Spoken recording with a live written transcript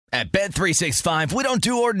At Bet365, we don't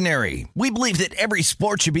do ordinary. We believe that every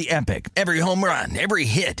sport should be epic. Every home run, every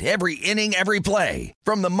hit, every inning, every play.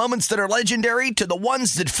 From the moments that are legendary to the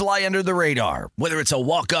ones that fly under the radar. Whether it's a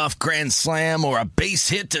walk-off grand slam or a base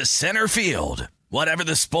hit to center field. Whatever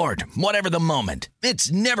the sport, whatever the moment.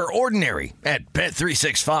 It's never ordinary at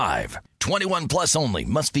Bet365. 21 plus only.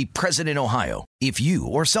 Must be present in Ohio. If you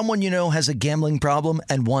or someone you know has a gambling problem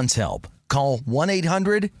and wants help, call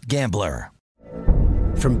 1-800-GAMBLER.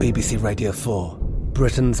 From BBC Radio 4,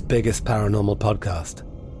 Britain's biggest paranormal podcast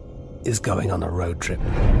is going on a road trip.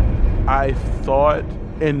 I thought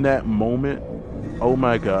in that moment, oh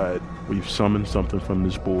my God, we've summoned something from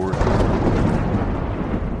this board.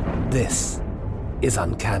 This is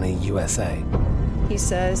Uncanny USA. He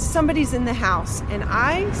says, somebody's in the house, and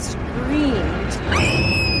I screamed.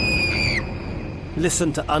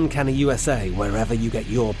 Listen to Uncanny USA wherever you get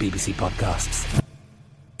your BBC podcasts,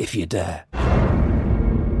 if you dare.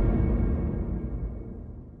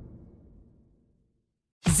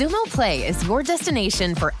 Xumo Play is your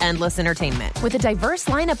destination for endless entertainment. With a diverse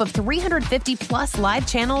lineup of 350-plus live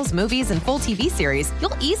channels, movies, and full TV series,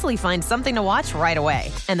 you'll easily find something to watch right away.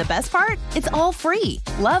 And the best part? It's all free.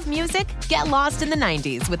 Love music? Get lost in the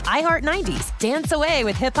 90s with iHeart 90s, dance away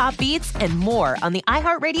with hip-hop beats, and more on the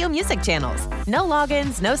iHeartRadio music channels. No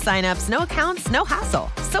logins, no signups, no accounts, no hassle.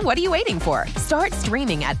 So what are you waiting for? Start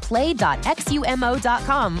streaming at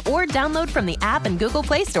play.xumo.com or download from the app and Google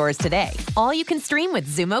Play stores today. All you can stream with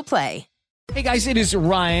Xumo Play. Hey guys, it is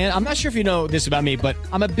Ryan. I'm not sure if you know this about me, but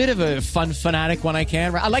I'm a bit of a fun fanatic when I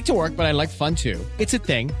can. I like to work, but I like fun too. It's a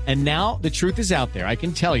thing. And now the truth is out there. I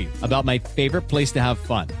can tell you about my favorite place to have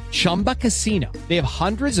fun. Chumba Casino. They have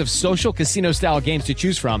hundreds of social casino style games to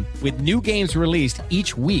choose from with new games released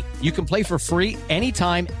each week. You can play for free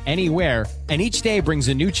anytime, anywhere. And each day brings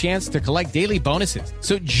a new chance to collect daily bonuses.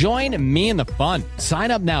 So join me in the fun.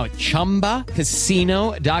 Sign up now at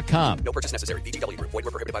ChumbaCasino.com. No purchase necessary. VGW Group. Void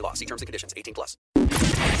where prohibited by law. See terms and conditions. 18 plus.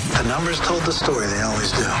 The numbers told the story. They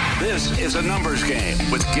always do. This is a numbers game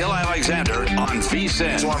with Gil Alexander on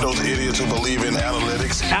VSiN. It's one of those idiots who believe in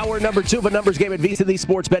analytics. Hour number 2 of a numbers game at VSiN, the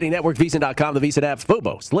sports betting network, VSiN.com, the VSiN app,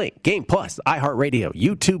 Fubo, Sling, Game Plus, iHeartRadio,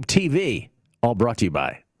 YouTube TV. All brought to you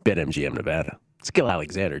by BetMGM Nevada. It's Gil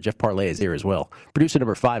Alexander. Jeff Parlay is here as well. Producer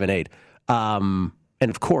number 5 and 8. And,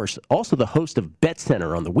 of course, also the host of Bet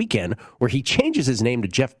Center on the weekend, where he changes his name to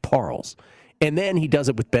Jeff Parles. And then he does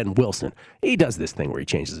it with Ben Wilson. He does this thing where he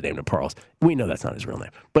changes his name to Parles. We know that's not his real name,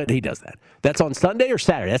 but he does that. That's on Sunday or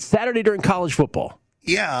Saturday? That's Saturday during college football.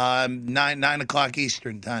 Yeah, 9 o'clock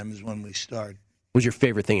Eastern time is when we start. What was your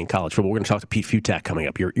favorite thing in college football? We're going to talk to Pete Futak coming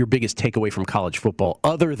up. Your biggest takeaway from college football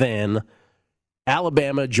other than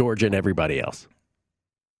Alabama, Georgia, and everybody else?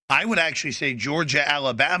 I would actually say Georgia,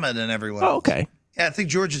 Alabama than everyone else. Oh, okay. Yeah, I think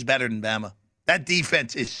Georgia's better than Bama. That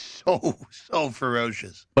defense is so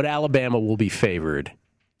ferocious. But Alabama will be favored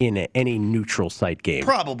in any neutral site game.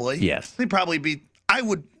 Probably. Yes. They'd probably be, I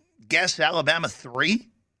would guess, Alabama 3.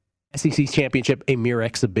 SEC's championship, a mere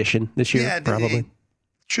exhibition this year, probably. They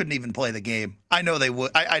shouldn't even play the game. I know they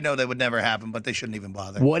would. I know they would never happen, but they shouldn't even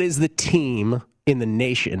bother. What is the team in the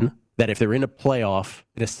nation that if they're in a playoff,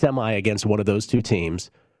 in a semi against one of those two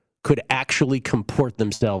teams, could actually comport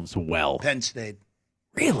themselves well? Penn State.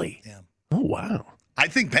 Really? Yeah. Oh, wow. I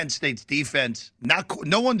think Penn State's defense,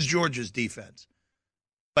 no one's Georgia's defense,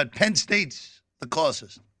 but Penn State's the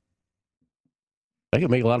closest. I could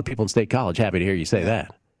make a lot of people in State College happy to hear you say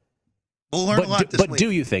that. We'll learn a lot this week. But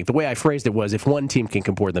do you think, the way I phrased it was, if one team can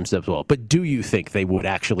comport themselves well, but do you think they would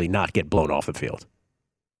actually not get blown off the field?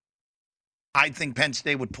 I think Penn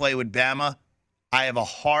State would play with Bama. I have a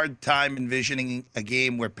hard time envisioning a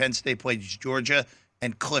game where Penn State plays Georgia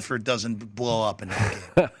and Clifford doesn't blow up in that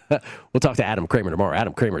game. We'll talk to Adam Kramer tomorrow.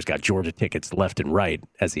 Adam Kramer's got Georgia tickets left and right,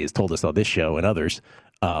 as he has told us on this show and others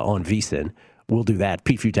on VSiN. We'll do that.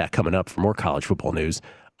 Pete Futak coming up for more college football news.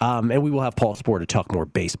 And we will have Paul Spohr to talk more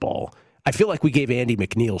baseball. I feel like we gave Andy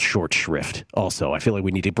McNeil short shrift also. I feel like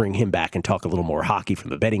we need to bring him back and talk a little more hockey from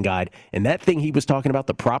the betting guide. And that thing he was talking about,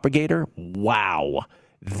 the propagator, wow.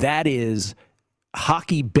 That is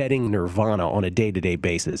hockey betting nirvana on a day-to-day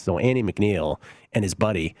basis. So Andy McNeil and his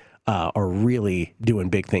buddy are really doing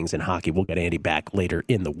big things in hockey. We'll get Andy back later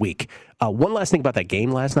in the week. One last thing about that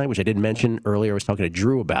game last night, which I didn't mention earlier. I was talking to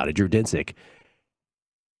Drew about it, Drew Dinsick.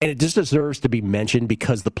 And it just deserves to be mentioned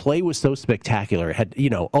because the play was so spectacular. It had,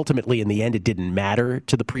 ultimately in the end, it didn't matter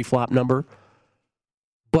to the pre-flop number.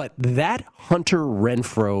 But that Hunter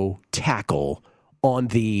Renfroe tackle on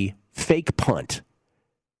the fake punt.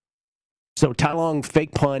 So Tai Long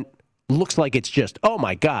fake punt looks like it's just, oh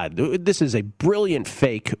my God, this is a brilliant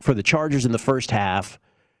fake for the Chargers in the first half.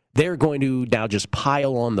 They're going to now just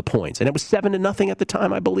pile on the points. And it was 7-0 at the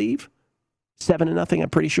time, I believe. 7-0, I'm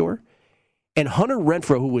pretty sure. And Hunter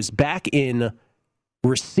Renfrow, who was back in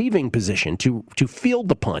receiving position to field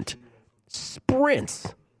the punt,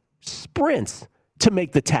 sprints to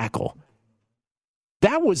make the tackle.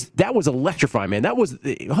 That was electrifying, man.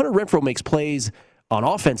 Hunter Renfrow makes plays on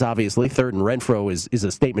offense, obviously. Third and Renfrow is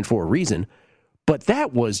a statement for a reason. But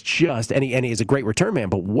that was just, and he is a great return man,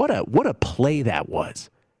 but what a play that was.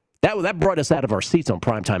 That brought us out of our seats on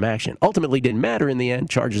primetime action. Ultimately didn't matter in the end.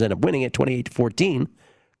 Chargers end up winning it 28-14,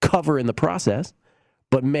 cover in the process.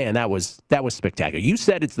 But man, that was spectacular. You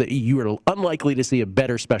said you were unlikely to see a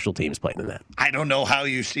better special teams play than that. I don't know how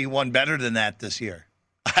you see one better than that this year.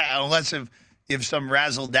 Unless if some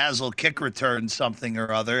razzle-dazzle kick return something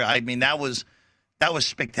or other. I mean, that was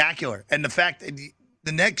spectacular. And the fact that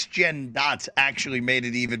the next-gen dots actually made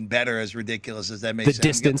it even better, as ridiculous as that may sound. The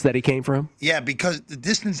distance that he came from? Yeah, because the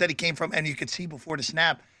distance that he came from, and you could see before the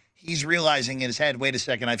snap, he's realizing in his head, wait a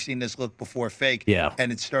second, I've seen this look before fake. Yeah.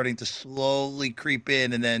 And it's starting to slowly creep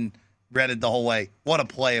in and then read it the whole way. What a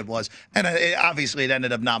play it was. And obviously it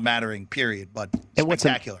ended up not mattering, period, but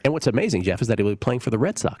spectacular. And what's amazing, Jeff, is that he will be playing for the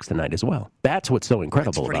Red Sox tonight as well. That's what's so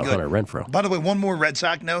incredible about Hunter Renfrow. By the way, one more Red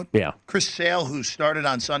Sox note. Yeah. Chris Sale, who started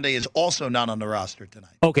on Sunday, is also not on the roster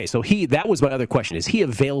tonight. Okay, so that was my other question. Is he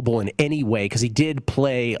available in any way? Because he did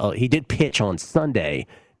pitch on Sunday.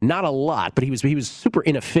 Not a lot, but he was super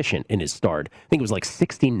inefficient in his start. I think it was like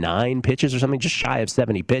 69 pitches or something, just shy of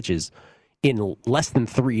 70 pitches in less than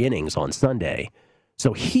 3 innings on Sunday.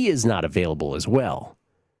 So he is not available as well.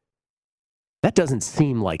 That doesn't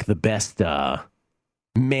seem like the best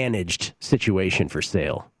managed situation for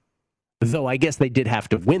Sale. Though I guess they did have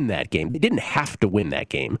to win that game. They didn't have to win that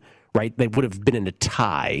game, right? They would have been in a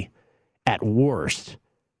tie at worst.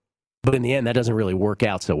 But in the end, that doesn't really work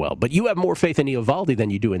out so well. But you have more faith in Eovaldi than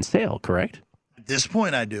you do in Sale, correct? At this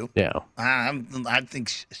point, I do. Yeah. I think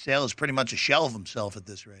Sale is pretty much a shell of himself at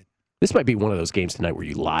this rate. This might be one of those games tonight where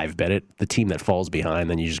you live bet it. The team that falls behind,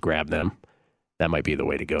 then you just grab them. That might be the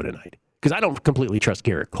way to go tonight. Because I don't completely trust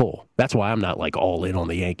Garrett Cole. That's why I'm not like all in on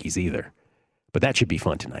the Yankees either. But that should be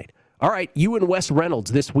fun tonight. All right, you and Wes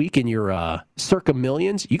Reynolds this week in your Circa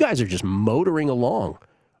Millions. You guys are just motoring along.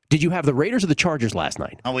 Did you have the Raiders or the Chargers last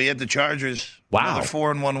night? Oh, we had the Chargers. Wow. Another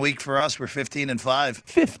 4 in 1 week for us. We're 15-5.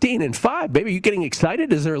 15-5, baby. Are you getting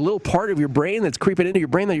excited? Is there a little part of your brain that's creeping into your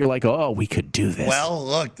brain that you're like, oh, we could do this? Well,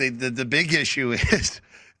 look, the big issue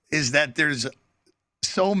is that there's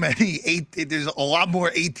so many there's a lot more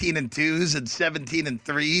 18-2s and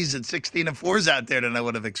 17-3s and 16-4s out there than I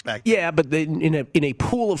would have expected. Yeah, but in a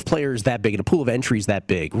pool of players that big, in a pool of entries that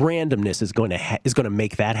big, randomness is going to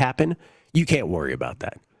make that happen. You can't worry about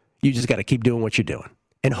that. You just got to keep doing what you're doing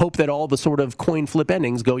and hope that all the sort of coin flip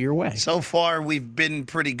endings go your way. So far, we've been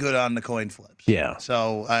pretty good on the coin flips. Yeah.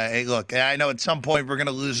 So, hey, look, I know at some point we're going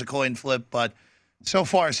to lose a coin flip, but so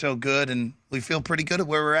far so good, and we feel pretty good at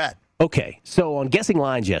where we're at. Okay, so on Guessing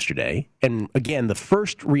Lines yesterday, and again, the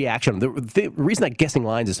first reaction, the reason that Guessing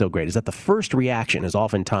Lines is so great is that the first reaction is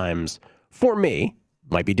oftentimes, for me,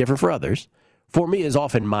 might be different for others, for me is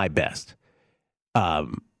often my best.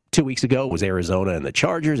 2 weeks ago was Arizona and the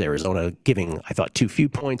Chargers. Arizona giving, I thought, too few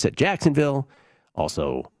points at Jacksonville.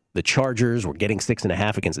 Also, the Chargers were getting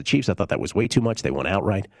 6.5 against the Chiefs. I thought that was way too much. They won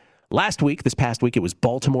outright. This past week, it was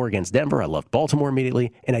Baltimore against Denver. I loved Baltimore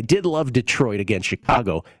immediately. And I did love Detroit against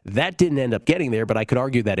Chicago. That didn't end up getting there, but I could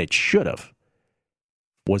argue that it should have.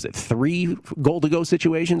 Was it 3 goal-to-go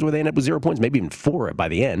situations where they ended up with 0 points? Maybe even 4 by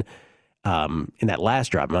the end. In that last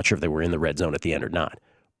drive, I'm not sure if they were in the red zone at the end or not.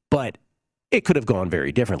 But it could have gone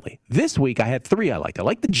very differently. This week, I had 3 I liked. I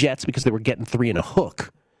liked the Jets because they were getting 3 and a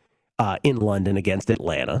hook in London against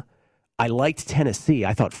Atlanta. I liked Tennessee.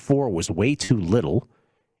 I thought 4 was way too little.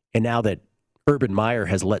 And now that Urban Meyer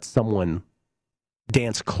has let someone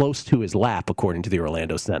dance close to his lap, according to the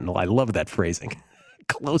Orlando Sentinel, I love that phrasing,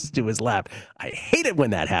 close to his lap. I hate it when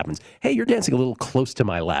that happens. Hey, you're dancing a little close to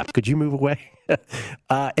my lap. Could you move away?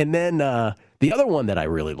 And then the other one that I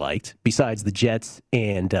really liked, besides the Jets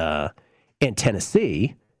and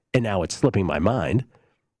Tennessee, and now it's slipping my mind,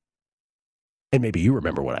 and maybe you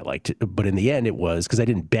remember what I liked, but in the end it was, because I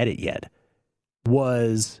didn't bet it yet,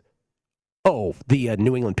 was... the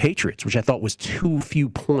New England Patriots, which I thought was too few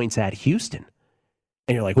points at Houston.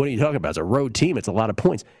 And you're like, what are you talking about? It's a road team. It's a lot of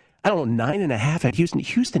points. I don't know, 9.5 at Houston.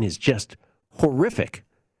 Houston is just horrific.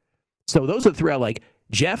 So those are the 3 I like.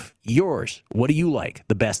 Jeff, yours. What do you like?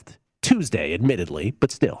 The best Tuesday, admittedly,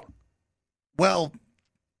 but still. Well,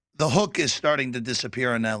 the hook is starting to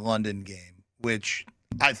disappear in that London game, which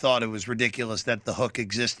I thought it was ridiculous that the hook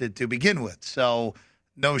existed to begin with. So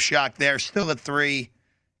no shock there. Still at 3.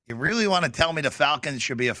 You really want to tell me the Falcons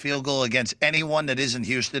should be a field goal against anyone that isn't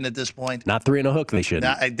Houston at this point? Not 3 and a hook, they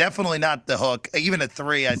shouldn't. Definitely not the hook. Even at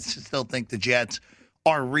 3, I still think the Jets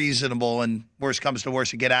are reasonable, and worst comes to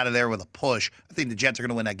worst, you get out of there with a push. I think the Jets are going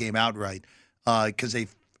to win that game outright because they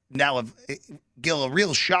now have, Gil, a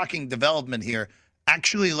real shocking development here.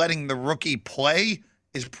 Actually letting the rookie play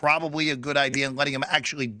is probably a good idea, and letting him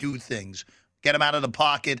actually do things. Get him out of the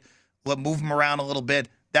pocket, move him around a little bit.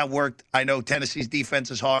 That worked. I know Tennessee's defense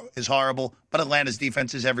is horrible, but Atlanta's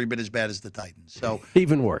defense is every bit as bad as the Titans. So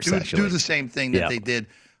even worse, do the same thing that they did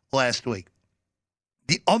last week.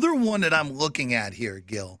 The other one that I'm looking at here,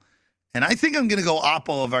 Gil, and I think I'm going to go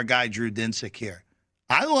oppo of our guy Drew Dinsick here.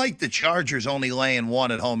 I like the Chargers only laying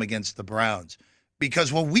 1 at home against the Browns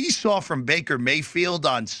because what we saw from Baker Mayfield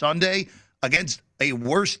on Sunday against a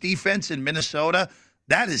worse defense in Minnesota,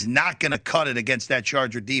 that is not going to cut it against that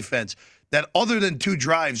Charger defense that other than 2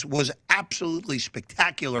 drives was absolutely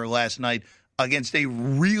spectacular last night against a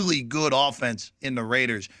really good offense in the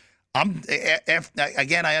Raiders.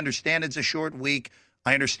 Again, I understand it's a short week.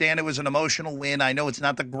 I understand it was an emotional win. I know it's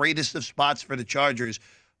not the greatest of spots for the Chargers.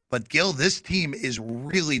 But, Gil, this team is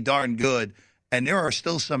really darn good. And there are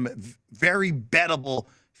still some very bettable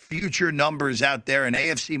future numbers out there in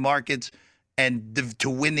AFC markets and to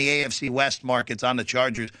win the AFC West markets on the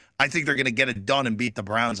Chargers. I think they're going to get it done and beat the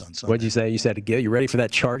Browns on Sunday. What'd you say? You said, Gil, you ready for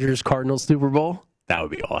that Chargers-Cardinals Super Bowl? That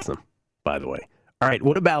would be awesome, by the way. All right,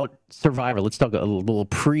 what about Survivor? Let's talk a little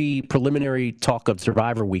preliminary talk of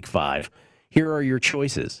Survivor Week 5. Here are your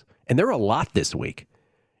choices. And there are a lot this week.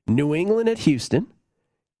 New England at Houston.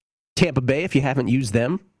 Tampa Bay, if you haven't used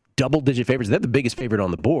them, double-digit favorites. They're the biggest favorite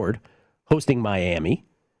on the board, hosting Miami.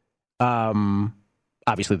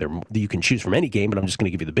 Obviously, you can choose from any game, but I'm just going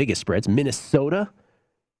to give you the biggest spreads. Minnesota,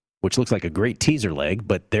 which looks like a great teaser leg,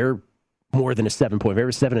 but they're more than a 7-point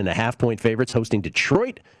favorite, 7.5-point favorites, hosting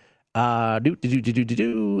Detroit. And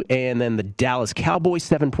then the Dallas Cowboys,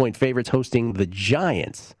 7-point favorites, hosting the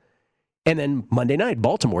Giants. And then Monday night,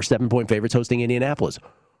 Baltimore, 7-point favorites hosting Indianapolis.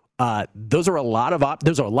 Those are a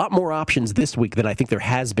lot more options this week than I think there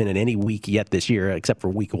has been in any week yet this year, except for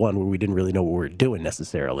week 1 where we didn't really know what we were doing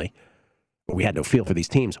necessarily. We had no feel for these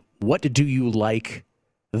teams. What do you like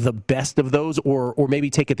the best of those, or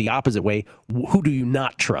maybe take it the opposite way? Who do you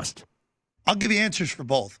not trust? I'll give you answers for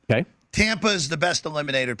both. Okay. Tampa is the best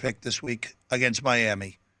eliminator pick this week against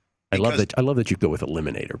Miami. I love that you go with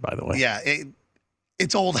eliminator, by the way. Yeah.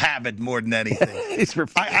 It's old habit more than anything. You're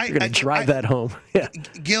going to drive that home. Yeah.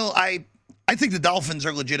 Gil, I think the Dolphins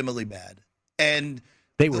are legitimately bad. And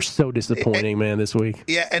they were so disappointing, man, this week.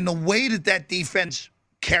 Yeah, and the way that defense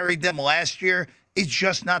carried them last year is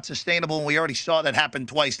just not sustainable. And we already saw that happen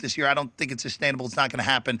twice this year. I don't think it's sustainable. It's not going to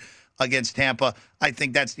happen against Tampa. I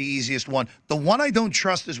think that's the easiest one. The one I don't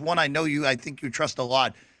trust is one I think you trust a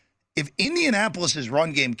lot. If Indianapolis's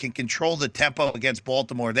run game can control the tempo against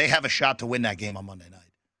Baltimore, they have a shot to win that game on Monday night.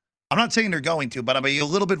 I'm not saying they're going to, but I'm a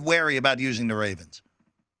little bit wary about using the Ravens.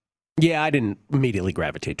 Yeah, I didn't immediately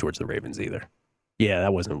gravitate towards the Ravens either. Yeah,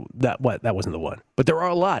 that wasn't the one. But there are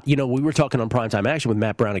a lot. You know, we were talking on Primetime Action with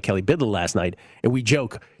Matt Brown and Kelly Bidlin last night, and we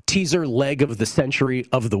joke, teaser leg of the century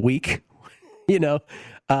of the week, and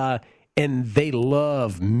they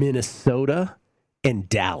love Minnesota and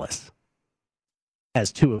Dallas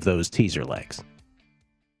as 2 of those teaser legs.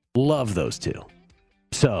 Love those 2.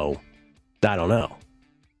 So, I don't know.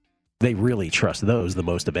 They really trust those the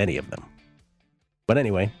most of any of them. But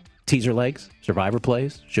anyway, teaser legs, Survivor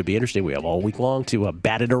plays, should be interesting. We have all week long to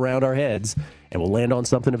bat it around our heads, and we'll land on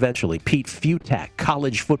something eventually. Pete Fiutak,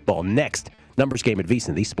 college football, next. Numbers Game at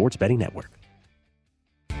VSiN, the Sports Betting Network.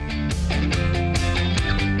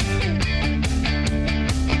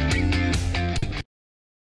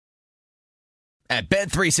 At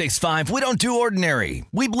Bet365, we don't do ordinary.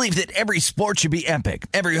 We believe that every sport should be epic.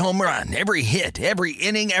 Every home run, every hit, every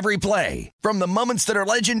inning, every play. From the moments that are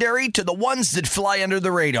legendary to the ones that fly under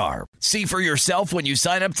the radar. See for yourself when you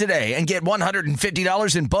sign up today and get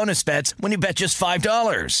 $150 in bonus bets when you bet just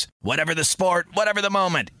 $5. Whatever the sport, whatever the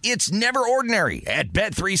moment, it's never ordinary at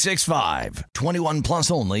Bet365. 21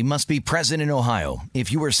 plus only. Must be present in Ohio.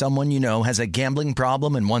 If you or someone you know has a gambling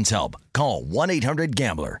problem and wants help, call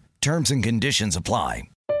 1-800-GAMBLER. Terms and conditions apply.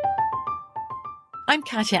 I'm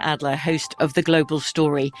Katya Adler, host of The Global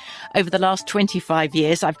Story. Over the last 25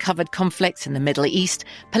 years, I've covered conflicts in the Middle East,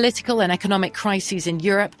 political and economic crises in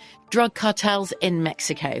Europe, drug cartels in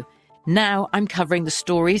Mexico. Now I'm covering the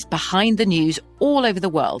stories behind the news all over the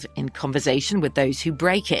world in conversation with those who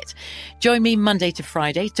break it. Join me Monday to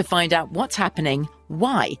Friday to find out what's happening,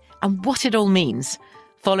 why, and what it all means.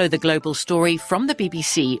 Follow The Global Story from the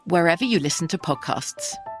BBC wherever you listen to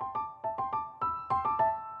podcasts.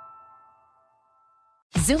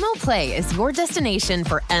 Zumo Play is your destination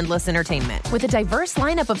for endless entertainment. With a diverse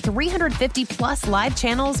lineup of 350 plus live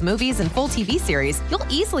channels, movies, and full TV series, you'll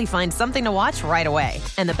easily find something to watch right away.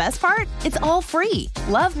 And the best part? It's all free.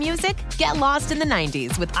 Love music? Get lost in the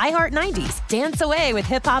 90s with iHeart 90s, dance away with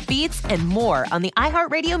hip-hop beats, and more on the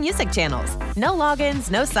iHeartRadio music channels. No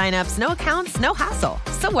logins, no signups, no accounts, no hassle.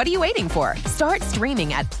 So what are you waiting for? Start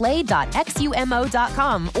streaming at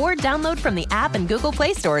play.xumo.com or download from the app and Google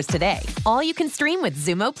Play stores today. All you can stream with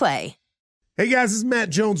Zumo Play. Hey guys, this is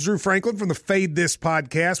Matt Jones, Drew Franklin from the Fade This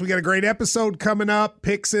podcast. We got a great episode coming up,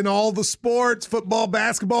 picks in all the sports, football,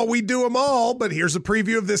 basketball, we do them all, but here's a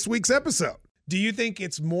preview of this week's episode. Do you think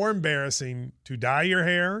it's more embarrassing to dye your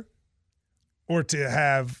hair or to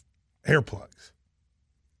have hair plugs?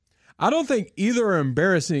 I don't think either are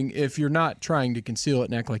embarrassing if you're not trying to conceal it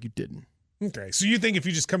and act like you didn't. Okay, so you think if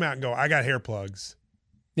you just come out and go, I got hair plugs.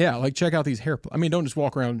 Yeah, like check out these hair plugs. I mean, don't just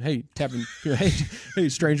walk around, hey, tapping, hey,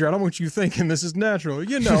 stranger, I don't want you thinking this is natural.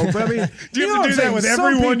 You know, but I mean, do you have to do that with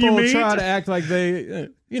everyone you meet? Try to act like they,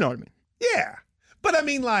 you know what I mean? Yeah. But I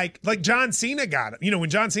mean, like John Cena got it. You know, when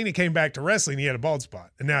John Cena came back to wrestling, he had a bald spot,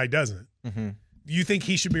 and now he doesn't. Mm-hmm. You think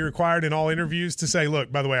he should be required in all interviews to say,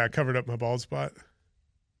 look, by the way, I covered up my bald spot?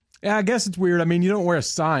 Yeah, I guess it's weird. I mean, you don't wear a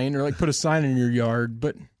sign or like put a sign in your yard,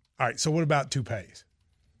 but. All right, so what about toupees?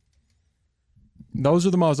 Those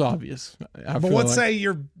are the most obvious. But let's say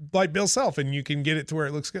you're like Bill Self and you can get it to where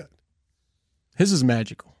it looks good. His is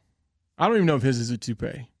magical. I don't even know if his is a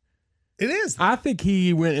toupee. It is. I think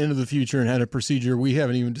he went into the future and had a procedure we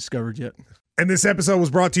haven't even discovered yet. And this episode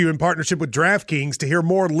was brought to you in partnership with DraftKings. To hear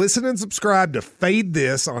more, listen and subscribe to Fade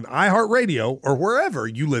This on iHeartRadio or wherever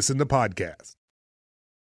you listen to podcasts.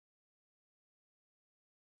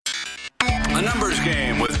 A numbers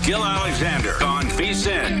game with Gil Alexander on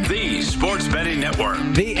VSiN, the sports betting network.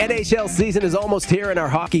 The NHL season is almost here, and our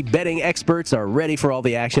hockey betting experts are ready for all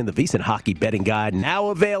the action. The VSiN Hockey Betting Guide now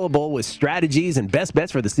available with strategies and best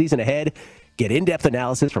bets for the season ahead. Get in-depth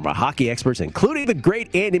analysis from our hockey experts, including the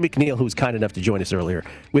great Andy McNeil, who was kind enough to join us earlier,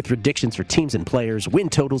 with predictions for teams and players, win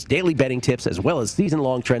totals, daily betting tips, as well as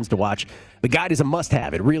season-long trends to watch. The guide is a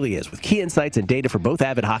must-have. It really is, with key insights and data for both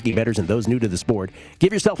avid hockey bettors and those new to the sport.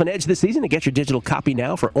 Give yourself an edge this season and get your digital copy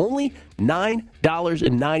now for only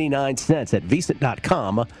 $9.99 at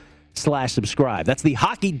VSiN.com/subscribe. That's the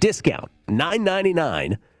hockey discount,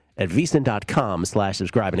 $9.99 at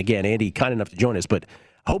VSiN.com/subscribe. And again, Andy, kind enough to join us, but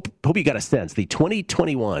Hope you got a sense. The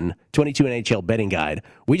 2021-22 NHL betting guide,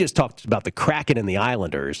 we just talked about the Kraken and the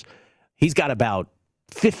Islanders. He's got about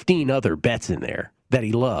 15 other bets in there that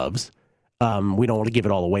he loves. We don't want to give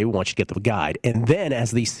it all away. We want you to get the guide. And then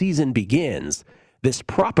as the season begins, this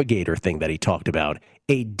propagator thing that he talked about,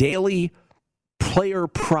 a daily player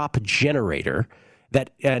prop generator that,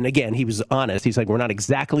 and again, he was honest. He's like, we're not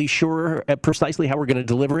exactly sure precisely how we're going to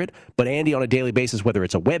deliver it, but Andy, on a daily basis, whether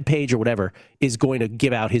it's a web page or whatever, is going to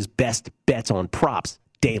give out his best bets on props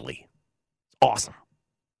daily. Awesome.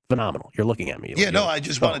 Phenomenal. You're looking at me. I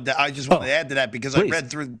just wanted to add to that because please.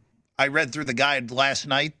 I read through the guide last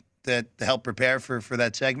night to help prepare for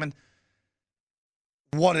that segment.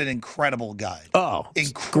 What an incredible guide. Oh,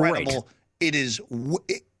 incredible. Great. It is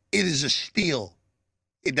a steal.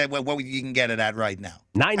 What you can get it at right now.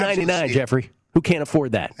 $9.99, Jeffrey. Who can't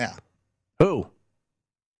afford that? Yeah. Who?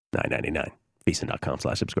 $9.99.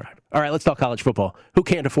 VSiN.com/subscribe. All right, let's talk college football. Who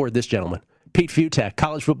can't afford this, gentleman? Pete Fiutak,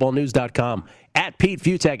 collegefootballnews.com. At Pete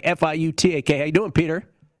Fiutak, Fiutak. How you doing, Peter?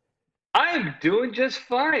 I'm doing just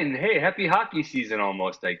fine. Hey, happy hockey season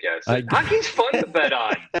almost, I guess. Hockey's fun to bet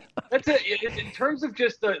on. That's it. In terms of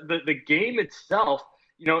just the game itself,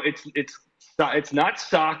 you know, it's not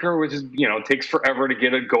soccer, which is, you know, takes forever to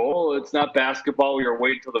get a goal. It's not basketball where you're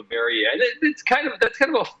waiting till the very end. That's kind of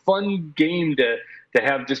a fun game to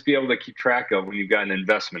have, just be able to keep track of when you've got an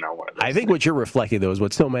investment on one of those. I think what you're reflecting, though, is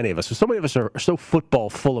what so many of us are so football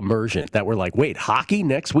full immersion that we're like, wait, hockey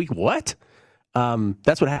next week? What?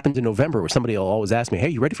 That's what happens in November, where somebody will always ask me, hey,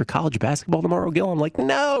 you ready for college basketball tomorrow, Gil? I'm like,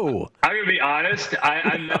 no. I'm going to be honest.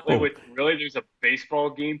 I'm not with really. There's a baseball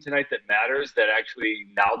game tonight that matters, that actually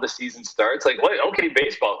now the season starts. Like, wait, okay,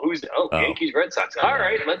 baseball. Yankees, Red Sox. All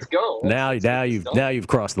right, let's go. Now you've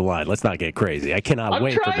crossed the line. Let's not get crazy. I cannot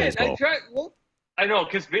wait for baseball. I know,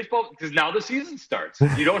 because now the season starts.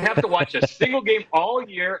 You don't have to watch a single game all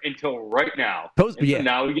year until right now. So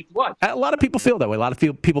now we get to watch. A lot of people feel that way. A lot of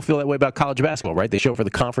people feel that way about college basketball, right? They show for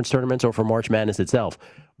the conference tournaments or for March Madness itself.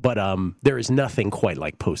 But there is nothing quite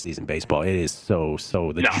like postseason baseball. It is so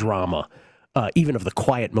the drama, even of the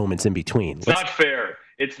quiet moments in between. It's not fair.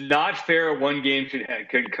 It's not fair. One game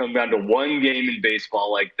could come down to one game in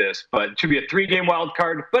baseball like this, but it should be a 3-game wild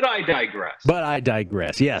card. But I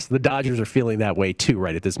digress. Yes, the Dodgers are feeling that way too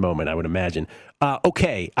right at this moment, I would imagine.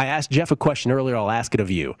 Okay, I asked Jeff a question earlier. I'll ask it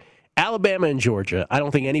of you. Alabama and Georgia, I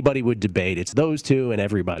don't think anybody would debate. It's those two and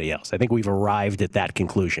everybody else. I think we've arrived at that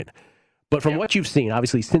conclusion. But from what you've seen,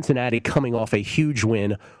 obviously Cincinnati coming off a huge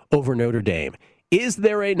win over Notre Dame, is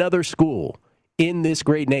there another school in this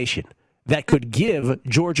great nation that could give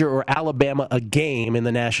Georgia or Alabama a game in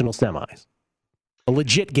the national semis? A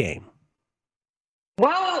legit game?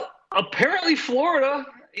 Well, apparently Florida.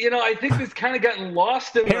 I think it's kind of gotten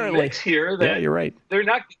lost in the mix here. That yeah, you're right. They're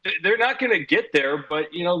not going to get there. But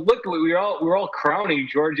look, we're all crowning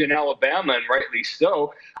Georgia and Alabama, and rightly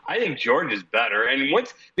so. I think Georgia's better. And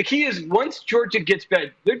once Georgia gets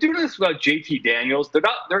back, they're doing this without JT Daniels.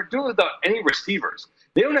 They're doing it without any receivers.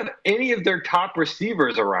 They don't have any of their top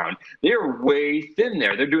receivers around. They're way thin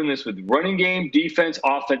there. They're doing this with running game, defense,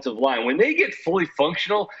 offensive line. When they get fully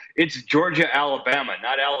functional, it's Georgia, Alabama,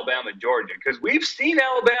 not Alabama, Georgia. Because we've seen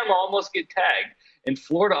Alabama almost get tagged, and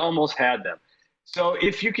Florida almost had them. So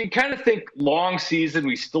if you can kind of think long season,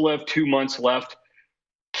 we still have 2 months left,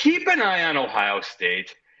 keep an eye on Ohio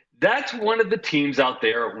State. That's one of the teams out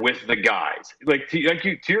there with the guys.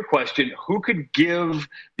 To your question, who could give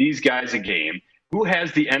these guys a game? Who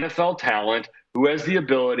has the NFL talent? Who has the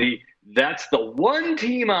ability? That's the one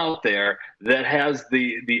team out there that has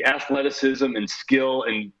the athleticism and skill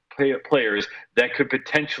and players that could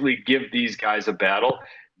potentially give these guys a battle.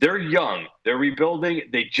 They're young. They're rebuilding.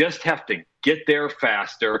 They just have to get there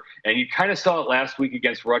faster. And you kind of saw it last week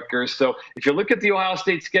against Rutgers. So if you look at the Ohio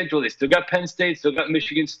State schedule, they still got Penn State, still got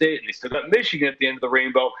Michigan State, and they still got Michigan at the end of the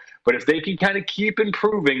rainbow. But if they can kind of keep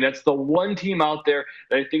improving, that's the one team out there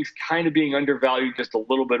that I think is kind of being undervalued just a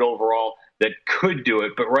little bit overall that could do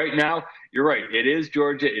it. But right now, you're right. It is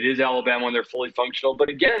Georgia. It is Alabama when they're fully functional. But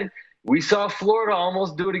again, we saw Florida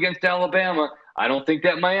almost do it against Alabama. I don't think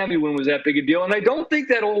that Miami win was that big a deal. And I don't think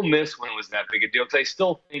that Ole Miss win was that big a deal because I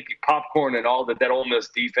still think popcorn and all that Ole Miss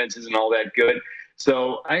defense isn't all that good.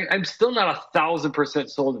 So I'm still not 1,000%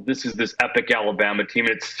 sold that this is this epic Alabama team,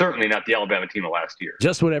 and it's certainly not the Alabama team of last year.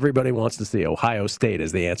 Just what everybody wants to see. Ohio State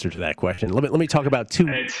is the answer to that question. Let me talk about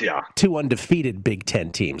two undefeated Big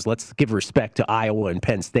Ten teams. Let's give respect to Iowa and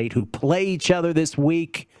Penn State, who play each other this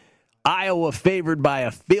week. Iowa favored by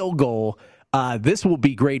a field goal. This will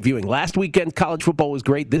be great viewing. Last weekend, college football was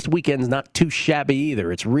great. This weekend's not too shabby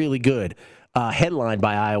either. It's really good. Headlined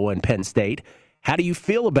by Iowa and Penn State. How do you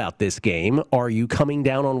feel about this game? Are you coming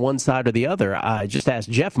down on one side or the other? I just asked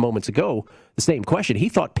Jeff moments ago the same question. He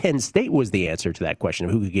thought Penn State was the answer to that question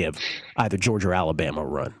of who could give either Georgia or Alabama a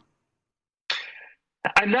run.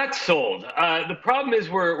 I'm not sold. The problem is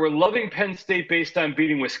we're loving Penn State based on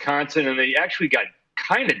beating Wisconsin, and they actually got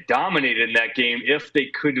kind of dominated in that game.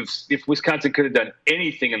 If Wisconsin could have done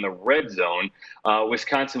anything in the red zone,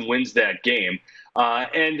 Wisconsin wins that game.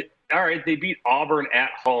 And all right, they beat Auburn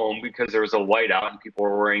at home because there was a whiteout and people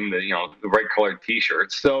were wearing the right colored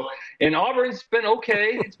T-shirts. So, and Auburn's been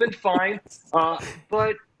okay. It's been fine.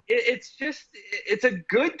 But it's a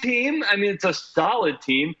good team. I mean, it's a solid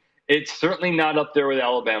team. It's certainly not up there with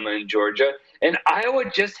Alabama and Georgia. And Iowa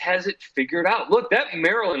just has it figured out. Look, that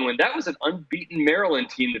Maryland win, that was an unbeaten Maryland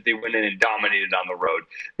team that they went in and dominated on the road.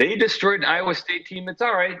 They destroyed an Iowa State team. It's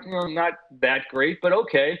all right. Not that great, but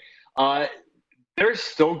okay. They're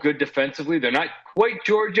so good defensively. They're not quite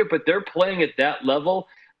Georgia, but they're playing at that level.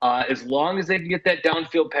 As long as they can get that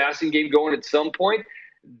downfield passing game going at some point,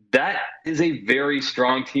 that is a very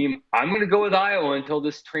strong team. I'm going to go with Iowa until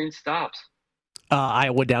this train stops.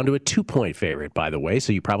 Iowa down to a 2-point favorite, by the way,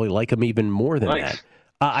 so you probably like them even more than that.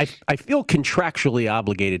 I feel contractually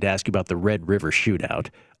obligated to ask you about the Red River Shootout.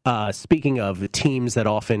 Speaking of the teams that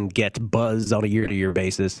often get buzz on a year-to-year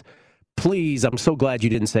basis, please, I'm so glad you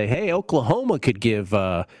didn't say, hey, Oklahoma could give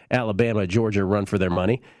Alabama, Georgia a run for their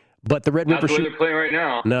money. But the Red River Shootout. They're playing right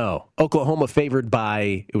now. No. Oklahoma favored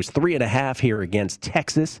by, it was 3.5 here against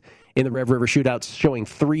Texas in the Red River Shootout, showing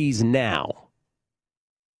 3s now.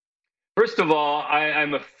 First of all,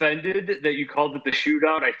 I'm offended that you called it the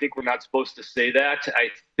shootout. I think we're not supposed to say that. I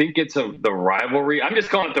think it's the rivalry. I'm just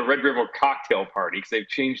calling it the Red River Cocktail Party because they've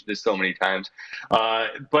changed this so many times.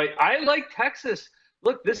 But I like Texas.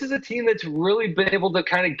 Look, this is a team that's really been able to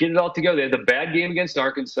kind of get it all together. They had the bad game against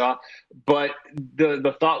Arkansas, but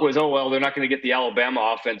the thought was, oh, well, they're not going to get the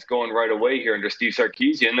Alabama offense going right away here under Steve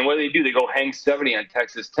Sarkisian. And then what do? They go hang 70 on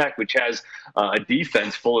Texas Tech, which has a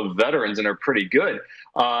defense full of veterans and are pretty good.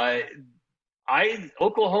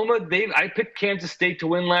 Oklahoma, I picked Kansas State to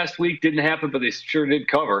win last week. Didn't happen, but they sure did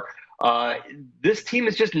cover. This team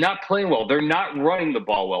is just not playing well. They're not running the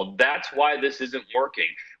ball well. That's why this isn't working.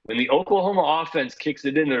 When the Oklahoma offense kicks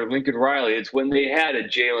it in there, Lincoln Riley, it's when they had a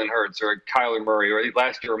Jalen Hurts or a Kyler Murray, or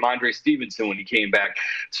last year, Ramondre Stevenson when he came back.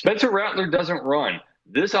 Spencer Rattler doesn't run.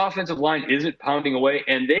 This offensive line isn't pounding away,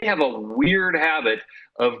 and they have a weird habit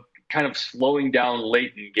of kind of slowing down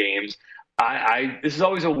late in games. This is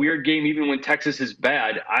always a weird game, even when Texas is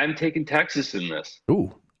bad. I'm taking Texas in this.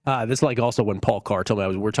 Ooh. This is like also when Paul Carr told me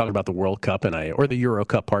we were talking about the World Cup or the Euro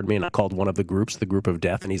Cup, pardon me, and I called one of the groups the group of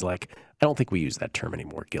death, and he's like, I don't think we use that term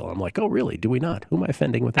anymore, Gil. I'm like, oh, really? Do we not? Who am I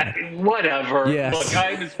offending with that? Whatever. Yes. Look,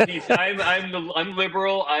 I'm PC. I'm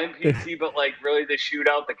liberal. I'm PC, but like really the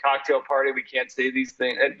shootout, the cocktail party, we can't say these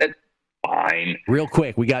things. That's fine. Real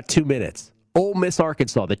quick, we got 2 minutes. Ole Miss,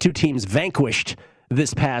 Arkansas, the two teams vanquished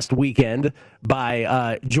this past weekend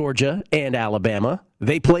by Georgia and Alabama.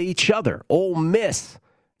 They play each other. Ole Miss,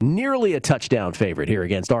 nearly a touchdown favorite here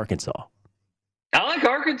against Arkansas. I like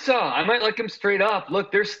Arkansas. I might like them straight up.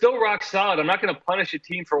 Look, they're still rock solid. I'm not going to punish a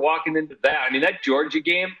team for walking into that. I mean, that Georgia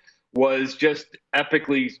game was just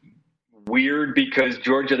epically weird because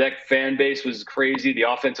Georgia, that fan base was crazy. The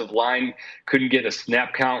offensive line couldn't get a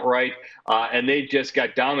snap count right, and they just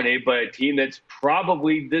got dominated by a team that's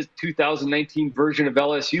probably this 2019 version of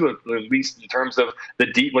LSU, at least in terms of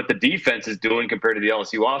what the defense is doing compared to the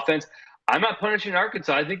LSU offense. I'm not punishing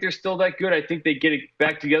Arkansas. I think they're still that good. I think they get it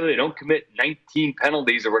back together. They don't commit 19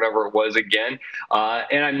 penalties or whatever it was again.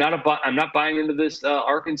 And I'm not buying into this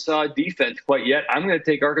Arkansas defense quite yet. I'm going to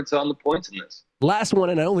take Arkansas on the points in this. Last one,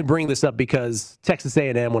 and I only bring this up because Texas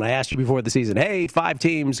A&M, when I asked you before the season, hey, 5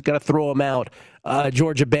 teams, got to throw them out.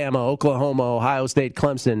 Georgia, Bama, Oklahoma, Ohio State,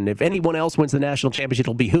 Clemson. If anyone else wins the national championship,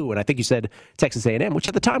 it'll be who? And I think you said Texas A&M, which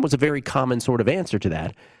at the time was a very common sort of answer to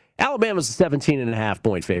that. Alabama's a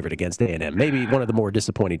 17.5-point favorite against A&M, maybe one of the more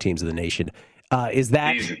disappointing teams in the nation. Is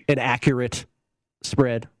that an accurate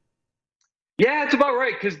spread? Yeah, it's about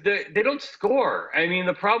right because they don't score. I mean,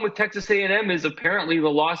 the problem with Texas A&M is apparently the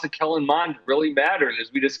loss of Kellen Mond really mattered.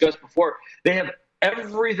 As we discussed before, they have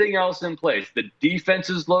everything else in place. The defense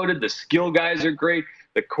is loaded. The skill guys are great.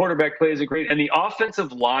 The quarterback plays are great. And the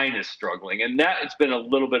offensive line is struggling. And that's been a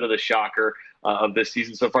little bit of the shocker of this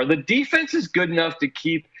season so far. The defense is good enough to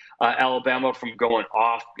keep Alabama from going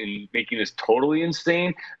off and making this totally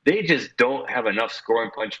insane. They just don't have enough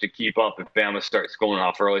scoring punch to keep up if Bama starts going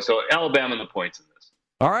off early. So Alabama the points in this.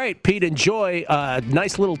 All right, Pete, enjoy a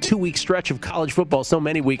nice little 2-week stretch of college football. So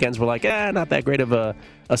many weekends were like, not that great of a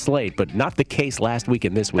slate, but not the case last week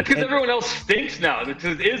and this week. Because everyone else stinks now. It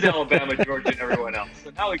is Alabama, Georgia, and everyone else.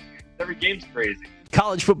 So now every game's crazy.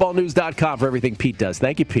 CollegeFootballNews.com for everything Pete does.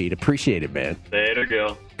 Thank you, Pete. Appreciate it, man. Later,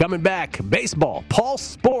 Gil. Coming back, baseball. Paul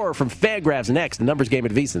Sporer from Fangraphs next. The numbers game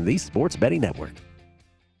at VSiN, the Sports Betting Network.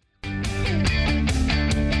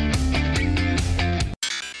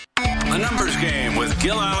 The Numbers Game with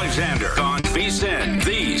Gil Alexander on VSiN,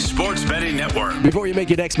 the Sports Betting Network. Before you make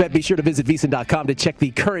your next bet, be sure to visit VSiN.com to check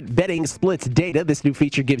the current betting splits data. This new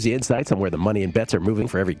feature gives you insights on where the money and bets are moving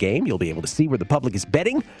for every game. You'll be able to see where the public is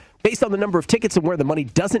betting based on the number of tickets and where the money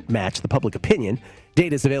doesn't match the public opinion.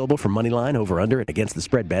 Data is available for moneyline, over, under, and against the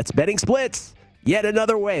spread bets. Betting splits, yet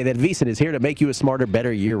another way that VSiN is here to make you a smarter,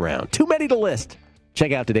 better year-round. Too many to list.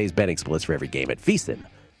 Check out today's betting splits for every game at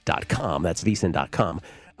VSiN.com. That's VSiN.com.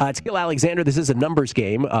 It's Gil Alexander. This is a numbers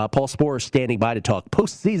game. Paul Sporer standing by to talk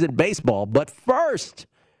postseason baseball. But first,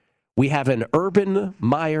 we have an Urban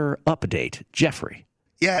Meyer update. Jeffrey.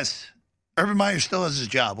 Yes. Urban Meyer still has his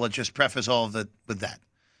job. Let's just preface all of it with that.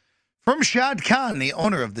 From Shad Khan, the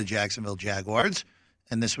owner of the Jacksonville Jaguars,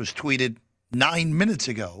 and this was tweeted 9 minutes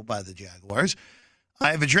ago by the Jaguars, I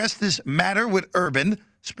have addressed this matter with Urban.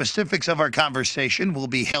 Specifics of our conversation will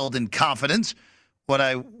be held in confidence. What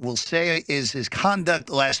I will say is his conduct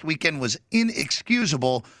last weekend was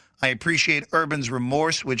inexcusable. I appreciate Urban's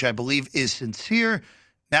remorse, which I believe is sincere.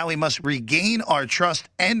 Now we must regain our trust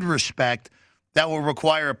and respect. That will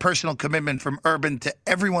require a personal commitment from Urban to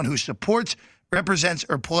everyone who supports, represents,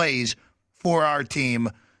 or plays for our team.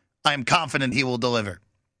 I am confident he will deliver.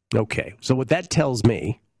 Okay, so what that tells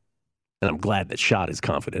me, and I'm glad that Shad is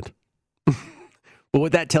confident, but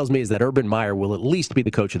what that tells me is that Urban Meyer will at least be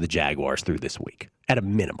the coach of the Jaguars through this week, at a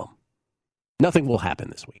minimum. Nothing will happen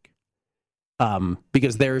this week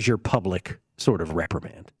because there's your public sort of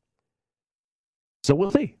reprimand. So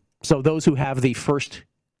we'll see. So those who have the first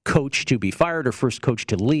coach to be fired or first coach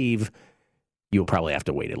to leave, you'll probably have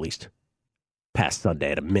to wait at least past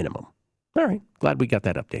Sunday at a minimum. All right, glad we got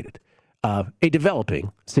that updated. A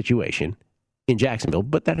developing situation in Jacksonville,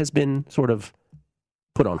 but that has been sort of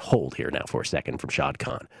put on hold here now for a second from Shad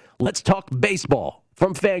Khan. Let's talk baseball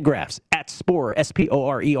from Fangraphs at at Sporer,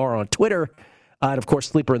 Sporer on Twitter. And, of course,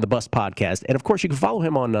 Sleeper in the Bus podcast. And, of course, you can follow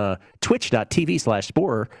him on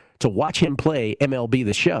twitch.tv/Sporer to watch him play MLB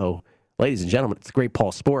The Show. Ladies and gentlemen, it's the great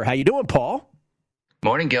Paul Sporer. How you doing, Paul?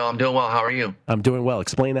 Morning, Gil. I'm doing well. How are you? I'm doing well.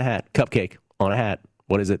 Explain the hat. Cupcake on a hat.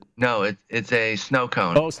 What is it? No, it's a snow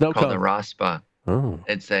cone. Oh, snow cone. Called a raspa. Oh.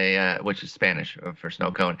 It's which is Spanish for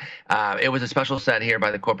snow cone. It was a special set here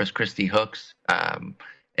by the Corpus Christi Hooks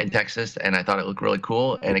in Texas, and I thought it looked really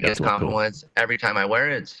cool, and it gets compliments every time I wear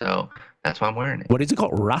it, so that's why I'm wearing it. What is it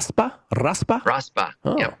called? Raspa? Raspa.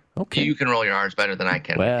 Oh, yep. Okay. You can roll your R's better than I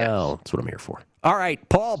can. Well, that's what I'm here for. All right,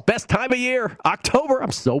 Paul, best time of year, October.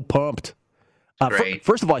 I'm so pumped. Great.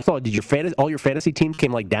 First of all, I saw, all your fantasy teams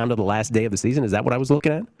came down to the last day of the season? Is that what I was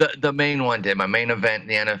looking at? The main one did. My main event in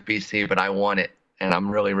the NFBC, but I won it. And I'm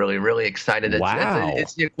really, really, really excited. Wow.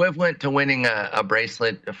 It's the equivalent to winning a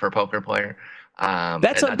bracelet for a poker player.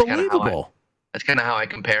 That's unbelievable. That's kind of how I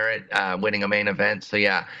compare it, winning a main event. So,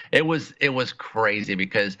 yeah, it was crazy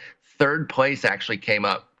because third place actually came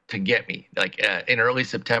up to get me. Like in early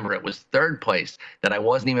September, it was third place that I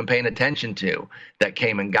wasn't even paying attention to that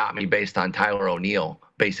came and got me based on Tyler O'Neill,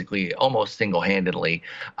 basically almost single-handedly.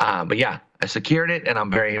 But, yeah. I secured it, and I'm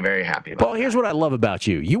very, very happy about it. Paul, here's what I love about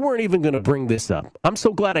you. You weren't even going to bring this up. I'm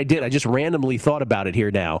so glad I did. I just randomly thought about it here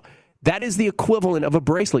now. That is the equivalent of a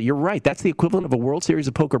bracelet. You're right. That's the equivalent of a World Series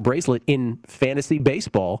of Poker bracelet in fantasy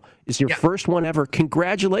baseball. It's your first one ever.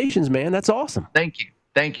 Congratulations, man. That's awesome. Thank you.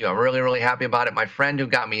 Thank you. I'm really, really happy about it. My friend who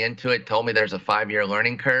got me into it told me there's a 5-year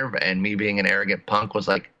learning curve, and me being an arrogant punk was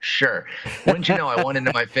like, sure. Wouldn't you know, I won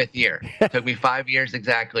into my 5th year. It took me 5 years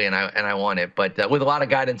exactly, and I won it, but with a lot of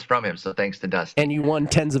guidance from him, so thanks to Dusty. And you won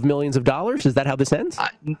tens of millions of dollars? Is that how this ends?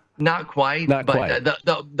 Not quite.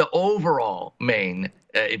 The overall main,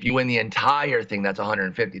 if you win the entire thing, that's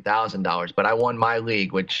 $150,000. But I won my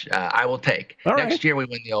league, which I will take. Next year, we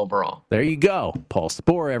win the overall. There you go. Paul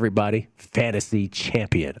Sporer, everybody. Fantasy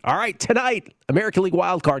champion. All right, tonight, American League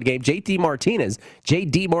wildcard game. J.D.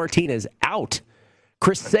 Martinez out.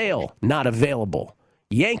 Chris Sale, not available.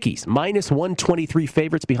 Yankees, -123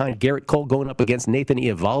 favorites behind Garrett Cole going up against Nathan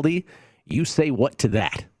Eovaldi. You say what to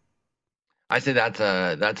that? I say that's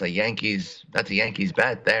a Yankees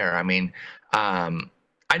bet there. I mean,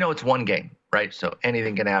 I know it's one game, right? So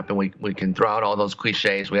anything can happen. We can throw out all those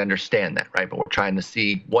cliches. We understand that, right? But we're trying to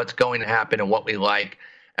see what's going to happen and what we like.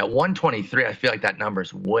 At 123, I feel like that number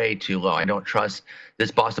is way too low. I don't trust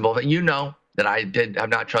this Boston Bulldogs. You know that I've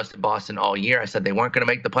not trusted Boston all year. I said they weren't going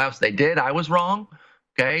to make the playoffs. They did. I was wrong.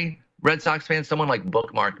 Okay. Red Sox fans, someone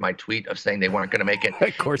bookmarked my tweet of saying they weren't going to make it.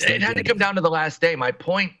 Of course they did. It had to come down to the last day. My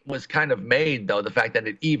point was kind of made, though, the fact that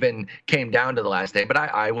it even came down to the last day. But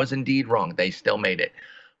I was indeed wrong. They still made it.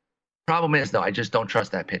 Problem is, though, I just don't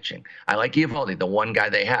trust that pitching. I like Eovaldi, the one guy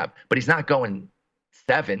they have, but he's not going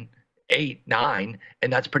 7, 8, 9,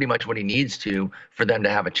 and that's pretty much what he needs to for them to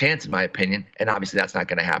have a chance, in my opinion. And obviously, that's not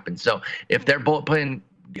going to happen. So if their bullpen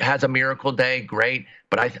has a miracle day, great.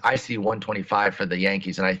 But I see 125 for the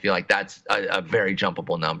Yankees, and I feel like that's a very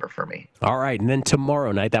jumpable number for me. All right, and then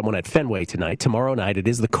tomorrow night, that one at Fenway tonight. Tomorrow night, it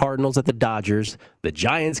is the Cardinals at the Dodgers. The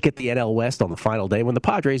Giants get the NL West on the final day when the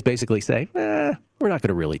Padres basically say, we're not going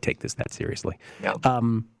to really take this that seriously. Yep.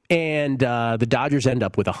 And the Dodgers end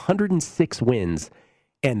up with 106 wins,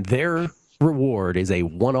 and their reward is a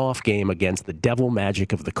one-off game against the Devil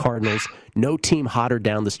Magic of the Cardinals. No team hotter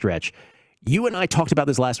down the stretch. You and I talked about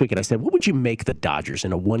this last week, and I said, what would you make the Dodgers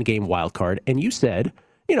in a one-game wild card? And you said,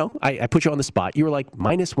 I put you on the spot. You were like,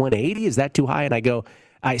 -180? Is that too high? And I go,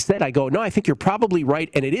 no, I think you're probably right,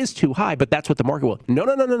 and it is too high, but that's what the market will.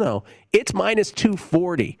 No. It's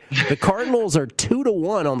 -240. The Cardinals are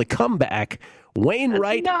 2-1 on the comeback.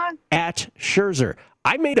 Wainwright at Scherzer.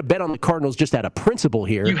 I made a bet on the Cardinals just out of principle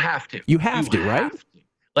here. You have to. You have to, right?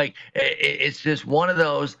 Like, it's just one of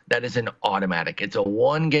those that is an automatic. It's a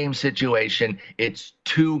one-game situation. It's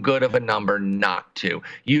too good of a number not to.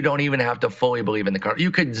 You don't even have to fully believe in the Cardinals. You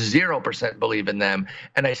could 0% believe in them,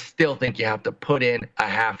 and I still think you have to put in a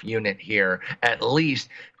half unit here at least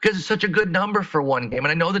because it's such a good number for one game. And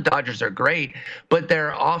I know the Dodgers are great, but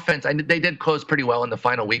their offense, they did close pretty well in the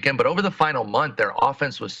final weekend, but over the final month, their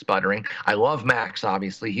offense was sputtering. I love Max,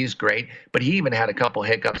 obviously. He's great, but he even had a couple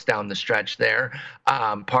hiccups down the stretch there.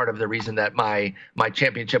 Part of the reason that my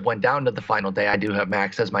championship went down to the final day. I do have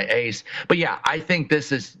Max as my ace. But, yeah, I think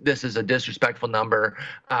this is a disrespectful number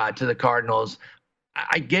to the Cardinals.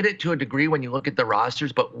 I get it to a degree when you look at the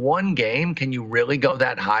rosters, but one game, can you really go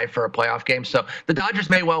that high for a playoff game? So the Dodgers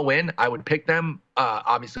may well win. I would pick them,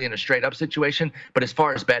 obviously, in a straight-up situation. But as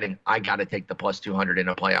far as betting, I got to take the +200 in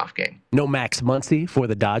a playoff game. No Max Muncy for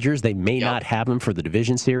the Dodgers. They may not have him for the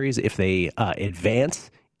division series if they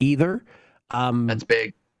advance either. That's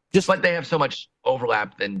big. But they have so much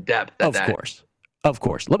overlap and depth. Of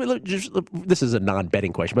course. This is a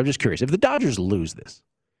non-betting question, but I'm just curious. If the Dodgers lose this,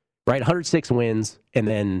 right, 106 wins, and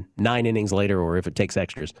then 9 innings later, or if it takes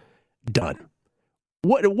extras, done.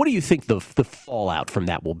 What do you think the fallout from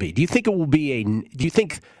that will be? Do you think it will be do you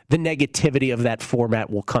think the negativity of that format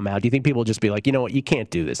will come out? Do you think people will just be like, you know what, you can't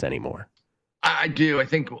do this anymore? I do. I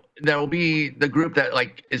think there will be the group that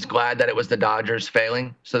is glad that it was the Dodgers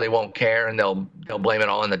failing, so they won't care and they'll blame it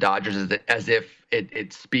all on the Dodgers as if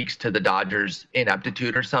it speaks to the Dodgers'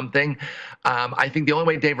 ineptitude or something. I think the only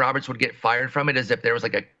way Dave Roberts would get fired from it is if there was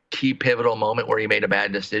a key pivotal moment where he made a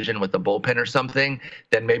bad decision with the bullpen or something,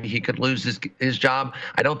 then maybe he could lose his job.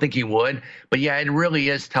 I don't think he would. But yeah, it really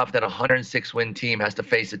is tough that a 106-win team has to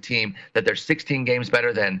face a team that they're 16 games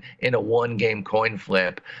better than in a 1-game coin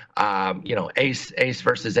flip. Ace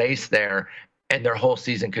versus ace there, and their whole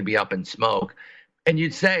season could be up in smoke. And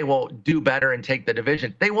you'd say, well, do better and take the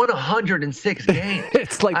division. They won 106 games.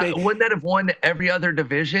 It's like wouldn't that have won every other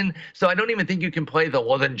division? So I don't even think you can play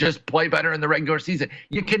then just play better in the regular season.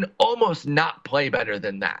 You can almost not play better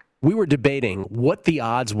than that. We were debating what the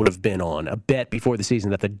odds would have been on a bet before the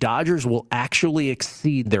season that the Dodgers will actually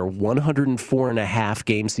exceed their 104.5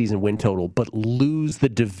 game season win total, but lose the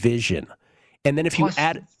division. And then if you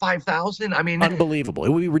add 5,000, I mean, unbelievable. It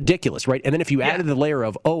would be ridiculous, right? And then if you added the layer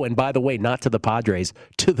of, and by the way, not to the Padres,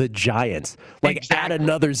 to the Giants, add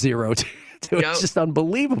another zero to it. It's just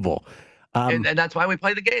unbelievable. And that's why we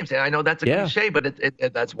play the games. And I know that's a cliche, but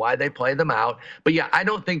that's why they play them out. But yeah, I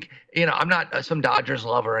don't think, I'm not some Dodgers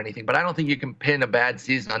lover or anything, but I don't think you can pin a bad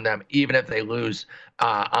season on them, even if they lose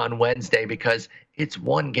on Wednesday, because it's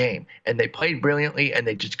one game and they played brilliantly and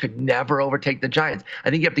they just could never overtake the Giants. I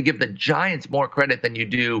think you have to give the Giants more credit than you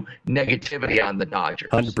do negativity on the Dodgers.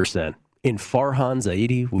 100%. In Farhan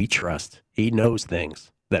Zaidi, we trust. He knows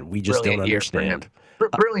things that we just don't understand.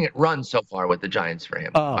 Brilliant run so far with the Giants for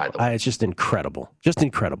him, by the way. It's just incredible. Just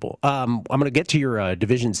incredible. I'm going to get to your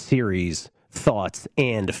division series thoughts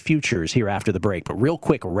and futures here after the break, but real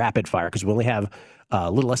quick, rapid fire, because we only have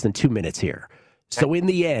a little less than 2 minutes here. So in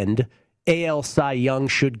the end, AL Cy Young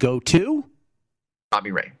should go to?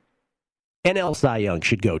 Bobby Ray. NL Cy Young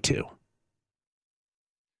should go to?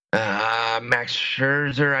 Max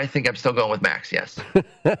Scherzer. I think I'm still going with Max, yes.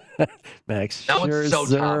 Max Scherzer. That one's so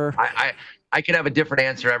tough. I could have a different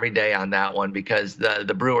answer every day on that one because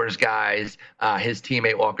the Brewers guys, his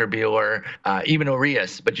teammate Walker Buehler, even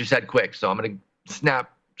Urias, but you said quick, so I'm going to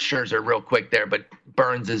snap Scherzer real quick there, but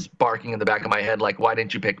Burns is barking in the back of my head like, why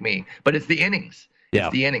didn't you pick me? But it's the innings. Yeah.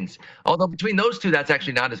 It's the innings. Although between those two, that's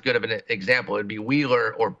actually not as good of an example. It'd be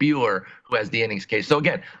Wheeler or Buehler who has the innings case. So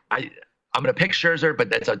again, I'm going to pick Scherzer, but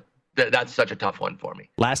that's such a tough one for me.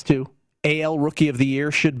 Last two. AL Rookie of the Year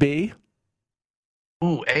should be?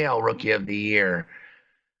 Ooh, AL Rookie of the Year.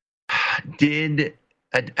 Did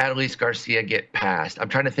Adolis Garcia get passed? I'm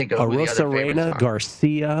trying to think of who the other favorites are.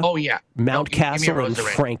 Garcia. Oh, yeah. Mountcastle and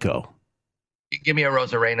Franco. Give me a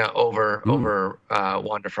Rosarena over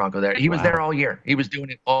Wander Franco there. He was there all year. He was doing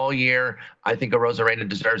it all year. I think a Rosarena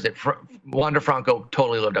deserves it. Wander Franco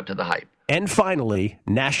totally lived up to the hype. And finally,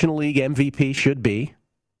 National League MVP should be?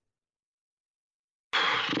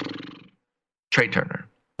 Trey Turner.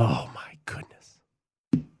 Oh, my goodness.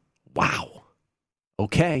 Wow.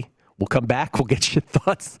 Okay. We'll come back. We'll get your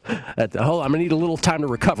thoughts. I'm going to need a little time to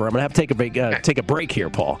recover. I'm going to have to take a break here,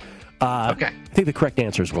 Paul. Okay. I think the correct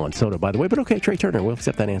answer is Juan Soto, by the way. But okay, Trey Turner. We'll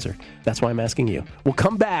accept that answer. That's why I'm asking you. We'll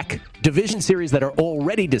come back. Division series that are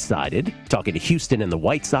already decided. Talking to Houston and the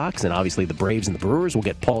White Sox, and obviously the Braves and the Brewers. We'll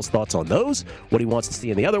get Paul's thoughts on those, what he wants to see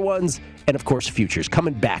in the other ones, and, of course, futures.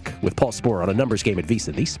 Coming back with Paul Sporer on a numbers game at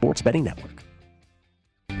VSiN, the Sports Betting Network.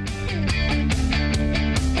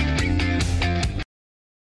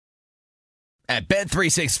 At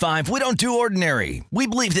Bet365, we don't do ordinary. We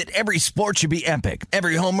believe that every sport should be epic.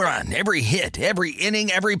 Every home run, every hit, every inning,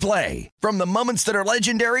 every play. From the moments that are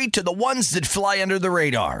legendary to the ones that fly under the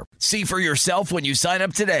radar. See for yourself when you sign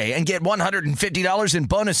up today and get $150 in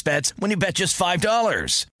bonus bets when you bet just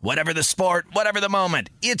 $5. Whatever the sport, whatever the moment,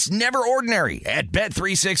 it's never ordinary at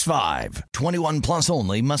Bet365. 21 plus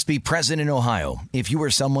only. Must be present in Ohio. If you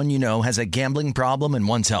or someone you know has a gambling problem and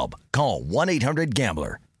wants help, call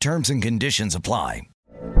 1-800-GAMBLER. Terms and conditions apply.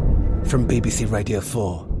 From BBC Radio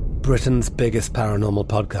 4, Britain's biggest paranormal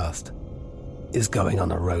podcast is going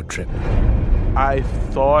on a road trip. I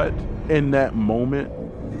thought in that moment,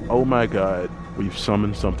 oh my God, we've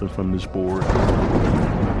summoned something from this board.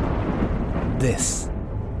 This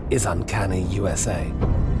is Uncanny USA.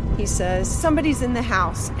 He says, somebody's in the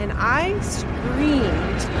house, and I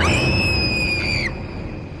screamed.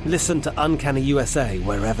 Listen to Uncanny USA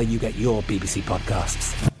wherever you get your BBC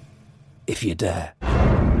podcasts, if you dare.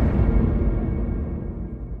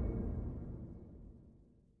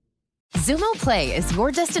 Zumo Play is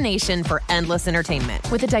your destination for endless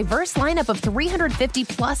entertainment. With a diverse lineup of 350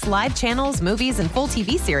 plus live channels, movies, and full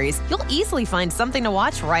TV series, you'll easily find something to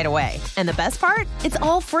watch right away. And the best part? It's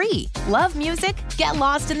all free. Love music? Get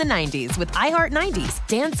lost in the 90s with iHeart 90s,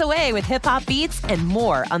 dance away with hip-hop beats, and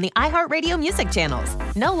more on the iHeartRadio music channels.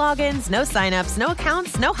 No logins, no signups, no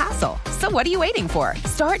accounts, no hassle. So what are you waiting for?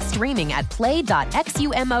 Start streaming at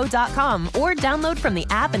play.xumo.com or download from the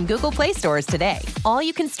app and Google Play stores today. All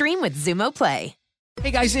you can stream with Zumo Play.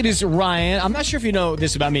 Hey guys, it is Ryan. I'm not sure if you know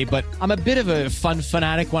this about me, but I'm a bit of a fun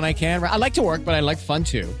fanatic when I can. I like to work, but I like fun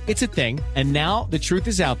too. It's a thing. And now the truth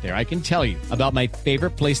is out there. I can tell you about my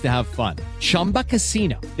favorite place to have fun. Chumba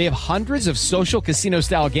Casino. They have hundreds of social casino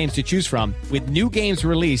style games to choose from with new games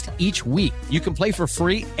released each week. You can play for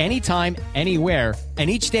free anytime, anywhere. And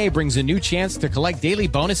each day brings a new chance to collect daily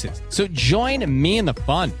bonuses. So join me in the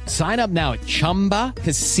fun. Sign up now at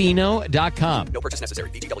ChumbaCasino.com. No purchase necessary.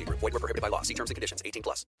 VGW. Void where prohibited by law. See terms and conditions.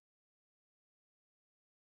 18+.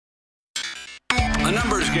 A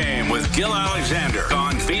numbers game with Gil Alexander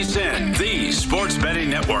on VSiN, the Sports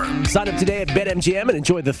Betting Network. Sign up today at BetMGM and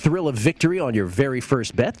enjoy the thrill of victory on your very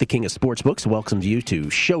first bet. The king of sportsbooks welcomes you to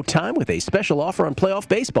Showtime with a special offer on playoff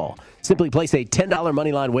baseball. Simply place a $10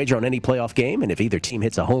 moneyline wager on any playoff game, and if either team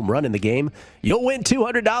hits a home run in the game, you'll win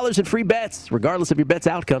 $200 in free bets. Regardless of your bet's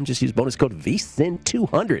outcome, just use bonus code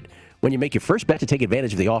VSiN200 when you make your first bet to take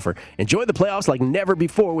advantage of the offer. Enjoy the playoffs like never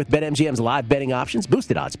before with BetMGM's live betting options,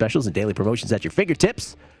 boosted odds specials, and daily promotions at your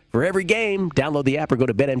fingertips. For every game, download the app or go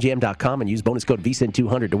to BetMGM.com and use bonus code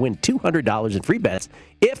VSiN200 to win $200 in free bets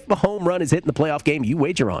if a home run is hit in the playoff game you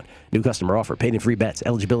wager on. New customer offer. Paid in free bets.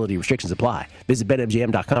 Eligibility restrictions apply. Visit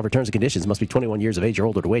BetMGM.com for terms and conditions. Must be 21 years of age or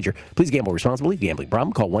older to wager. Please gamble responsibly. Gambling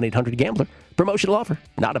problem? Call 1-800-GAMBLER. Promotional offer.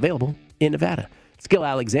 Not available in Nevada. Skill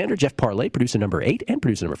Alexander, Jeff Parlay, producer number 8 and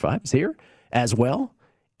producer number 5 is here as well.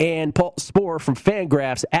 And Paul Sporer from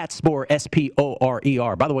Fangraphs at Sporer,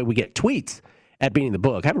 S-P-O-R-E-R. By the way, we get tweets at Beating the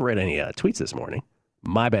Book. I haven't read any tweets this morning.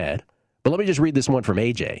 My bad. But let me just read this one from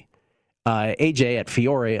AJ. AJ at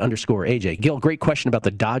Fiore_AJ. Gil, great question about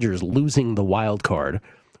the Dodgers losing the wild card.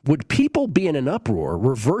 Would people be in an uproar,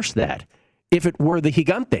 reverse that, if it were the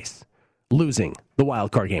Gigantes losing the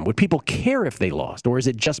wild card game? Would people care if they lost, or is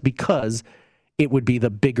it just because it would be the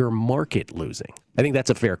bigger market losing? I think that's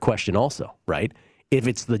a fair question also, right? If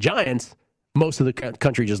it's the Giants, most of the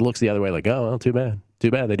country just looks the other way like, oh, well, too bad. Too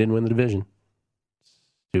bad they didn't win the division.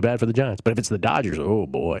 Too bad for the Giants. But if it's the Dodgers, oh,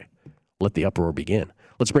 boy, let the uproar begin.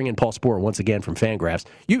 Let's bring in Paul Sporer once again from Fangraphs.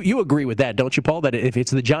 You agree with that, don't you, Paul, that if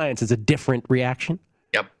it's the Giants, it's a different reaction?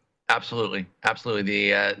 Yep, absolutely. Absolutely.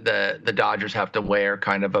 The Dodgers have to wear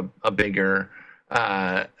kind of a bigger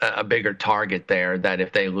target there, that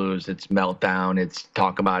if they lose, it's meltdown, it's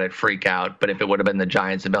talk about it, freak out. But if it would have been the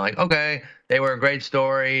Giants, it'd been like, okay, they were a great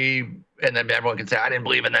story, and then everyone can say, I didn't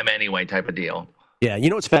believe in them anyway, type of deal. Yeah, you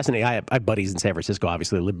know what's fascinating? I have buddies in San Francisco,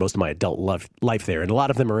 obviously. I lived most of my adult life there, and a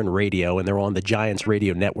lot of them are in radio, and they're on the Giants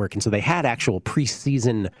radio network. And so they had actual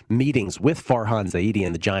preseason meetings with Farhan Zaidi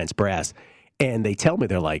and the Giants brass, and they tell me,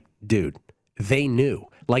 they're like, dude, they knew.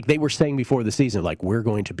 Like they were saying before the season, like, we're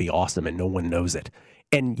going to be awesome, and no one knows it.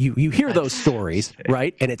 And you hear those stories,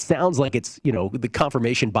 right? And it sounds like it's, the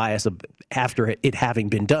confirmation bias of after it having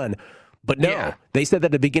been done. But no, They said that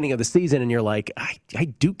at the beginning of the season, and you're like, I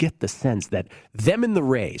do get the sense that them and the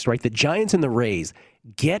Rays, right, the Giants and the Rays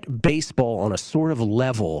get baseball on a sort of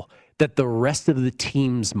level that the rest of the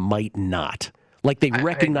teams might not. Like they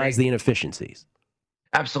recognize the inefficiencies.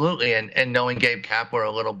 Absolutely, and knowing Gabe Kapler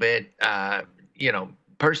a little bit,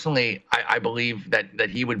 personally, I believe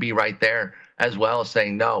that he would be right there as well,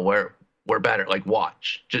 saying, no, we're better. Like,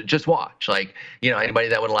 watch. Just watch. Like, anybody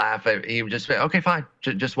that would laugh, he would just say, okay, fine.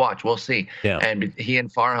 Just watch. We'll see. Yeah. And he and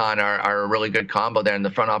Farhan are a really good combo there in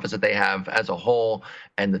the front office that they have as a whole,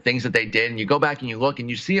 and the things that they did. And you go back and you look and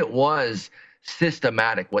you see it was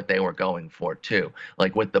systematic what they were going for too,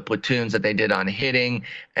 like with the platoons that they did on hitting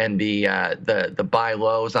and the buy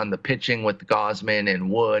lows on the pitching with Gausman and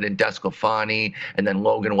Wood and Desclafani, and then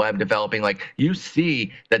Logan Webb developing. Like, you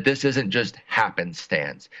see that this isn't just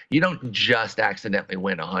happenstance. You don't just accidentally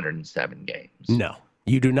win 107 games. No,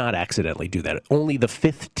 you do not accidentally do that. Only the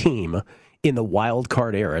fifth team in the wild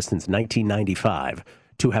card era since 1995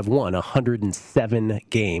 to have won 107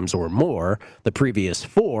 games or more. The previous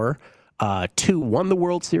four, 2 won the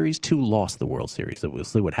World Series, 2 lost the World Series. So we'll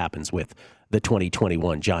see what happens with the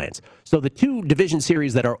 2021 Giants. So the 2 division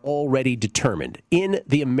series that are already determined in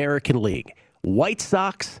the American League, White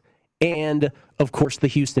Sox and, of course, the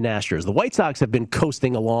Houston Astros. The White Sox have been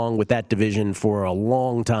coasting along with that division for a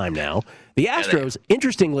long time now. The Astros,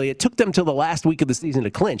 interestingly, it took them till the last week of the season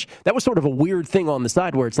to clinch. That was sort of a weird thing on the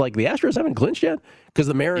side where it's like, the Astros haven't clinched yet? Because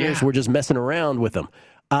the Mariners were just messing around with them.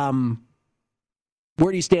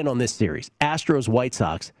 Where do you stand on this series? Astros, White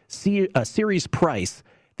Sox, series price.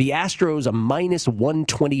 The Astros a minus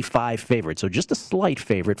 125 favorite, so just a slight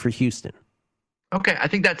favorite for Houston. Okay, I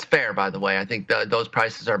think that's fair, by the way. I think those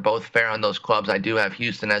prices are both fair on those clubs. I do have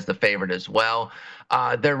Houston as the favorite as well.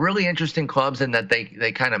 They're really interesting clubs in that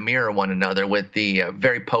they kind of mirror one another with the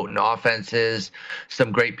very potent offenses,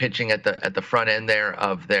 some great pitching at the front end there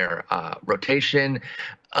of their rotation,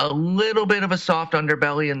 a little bit of a soft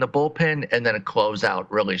underbelly in the bullpen, and then a closeout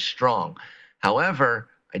really strong. However,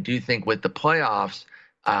 I do think with the playoffs,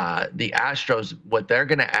 the Astros, what they're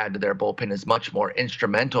going to add to their bullpen is much more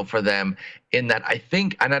instrumental for them in that I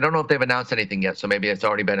think, and I don't know if they've announced anything yet, so maybe it's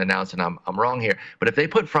already been announced and I'm wrong here, but if they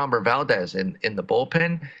put Framber Valdez in the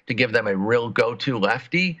bullpen to give them a real go-to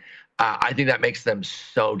lefty, I think that makes them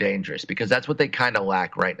so dangerous because that's what they kind of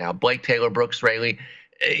lack right now. Blake Taylor, Brooks Raley,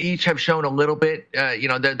 each have shown a little bit,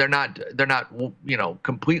 they're not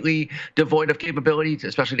completely devoid of capabilities,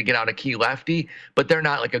 especially to get out a key lefty, but they're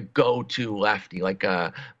not like a go-to lefty, like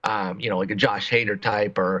a Josh Hader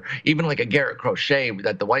type, or even like a Garrett Crochet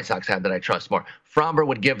that the White Sox have that I trust more. Framber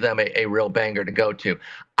would give them a real banger to go to.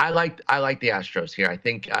 I like the Astros here. I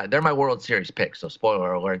think they're my World Series pick, so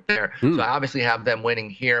spoiler alert there. So I obviously have them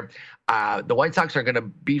winning here. The White Sox are going to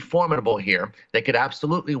be formidable here. They could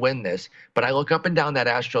absolutely win this, but I look up and down that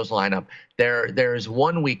Astros lineup. There's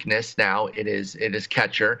one weakness now. It is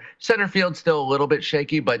catcher. Center field still a little bit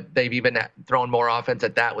shaky, but they've even thrown more offense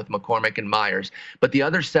at that with McCormick and Myers. But the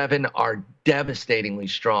other 7 are devastatingly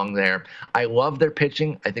strong there. I love their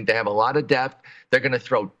pitching. I think they have a lot of depth. They're going to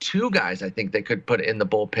throw 2 guys I think they could put in the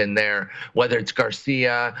bullpen there, whether it's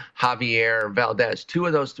Garcia, Javier, Valdez. 2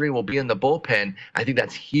 of those 3 will be in the bullpen. I think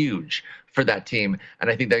that's huge for that team, and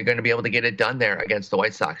I think they're going to be able to get it done there against the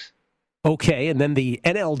White Sox. Okay, and then the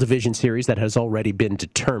NL Division Series that has already been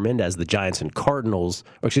determined as the Dodgers and Cardinals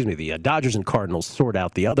sort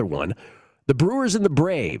out the other one. The Brewers and the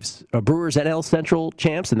Braves. Brewers NL Central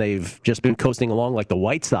champs, and they've just been coasting along like the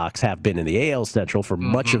White Sox have been in the AL Central for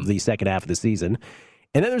much of the second half of the season.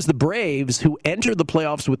 And then there's the Braves, who entered the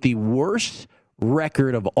playoffs with the worst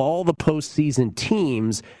record of all the postseason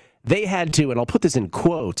teams. They had to, and I'll put this in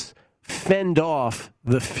quotes, fend off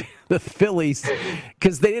the Phillies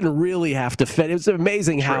because they didn't really have to fend. It was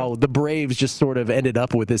amazing how the Braves just sort of ended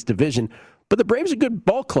up with this division. But the Braves are a good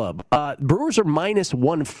ball club. Brewers are minus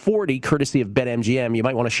 140, courtesy of BetMGM. You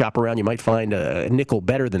might want to shop around. You might find a nickel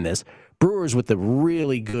better than this. Brewers with the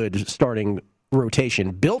really good starting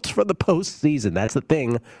rotation, built for the postseason. That's the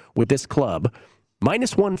thing with this club.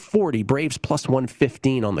 Minus 140, Braves plus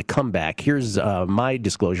 115 on the comeback. Here's my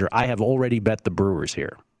disclosure. I have already bet the Brewers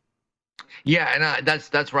here. Yeah, and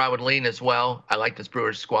that's where I would lean as well. I like this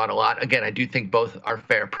Brewers squad a lot. Again, I do think both are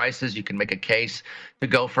fair prices. You can make a case to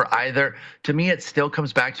go for either. To me, it still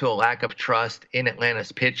comes back to a lack of trust in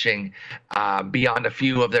Atlanta's pitching beyond a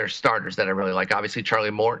few of their starters that I really like. Obviously, Charlie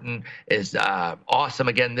Morton is awesome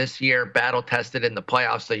again this year, battle-tested in the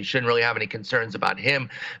playoffs, so you shouldn't really have any concerns about him.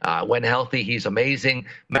 When healthy, he's amazing.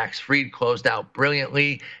 Max Fried closed out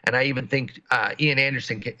brilliantly, and I even think Ian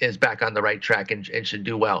Anderson is back on the right track and should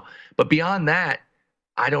do well. But beyond that,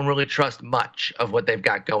 I don't really trust much of what they've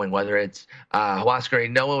got going, whether it's Huascar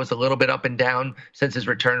Ynoa was a little bit up and down since his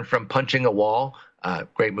return from punching a wall.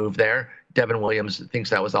 Great move there. Devin Williams thinks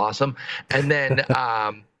that was awesome. And then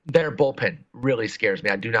their bullpen really scares me.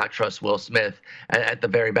 I do not trust Will Smith at the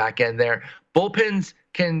very back end there. Bullpens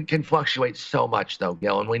can fluctuate so much, though,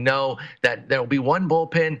 Gil, and we know that there will be one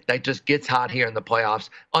bullpen that just gets hot here in the playoffs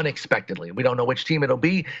unexpectedly. We don't know which team it'll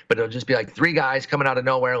be, but it'll just be like 3 guys coming out of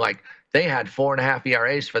nowhere, like they had 4.5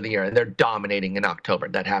 ERAs for the year, and they're dominating in October.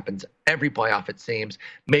 That happens every playoff, it seems.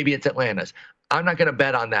 Maybe it's Atlanta's. I'm not going to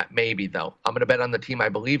bet on that maybe, though. I'm going to bet on the team I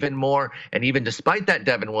believe in more. And even despite that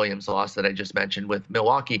Devin Williams loss that I just mentioned with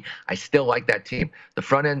Milwaukee, I still like that team. The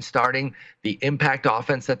front end starting, the impact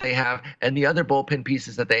offense that they have, and the other bullpen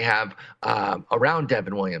pieces that they have around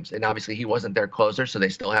Devin Williams. And obviously he wasn't their closer, so they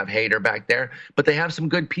still have Hader back there. But they have some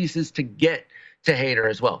good pieces to get to Hader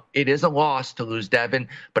as well. It is a loss to lose Devin,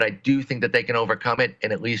 but I do think that they can overcome it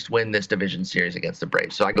and at least win this division series against the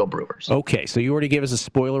Braves. So I go Brewers. Okay, so you already gave us a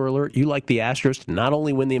spoiler alert. You like the Astros to not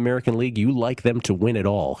only win the American League, you like them to win it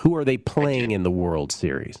all. Who are they playing in the World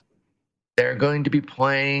Series? They're going to be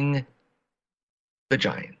playing the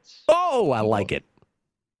Giants. Oh, I like it.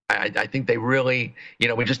 I think they really,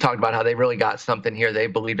 we just talked about how they really got something here. They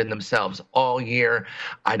believed in themselves all year.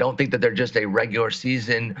 I don't think that they're just a regular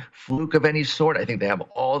season fluke of any sort. I think they have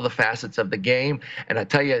all the facets of the game. And I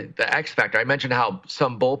tell you, the X factor, I mentioned how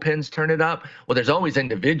some bullpens turn it up. Well, there's always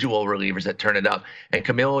individual relievers that turn it up. And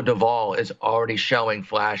Camilo Doval is already showing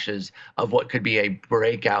flashes of what could be a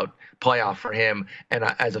breakout playoff for him. And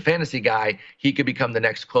as a fantasy guy, he could become the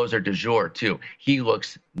next closer du jour too. He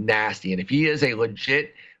looks nasty. And if he is a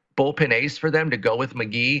legit bullpen ace for them to go with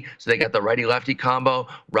McGee, so they got the righty-lefty combo,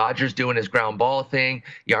 Rogers doing his ground ball thing,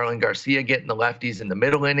 Yarlin Garcia getting the lefties in the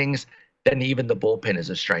middle innings, then even the bullpen is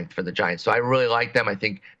a strength for the Giants. So I really like them. I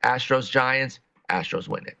think Astros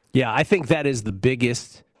win it. Yeah, I think that is the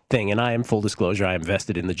biggest thing. And I am, full disclosure, I am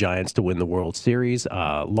vested in the Giants to win the World Series,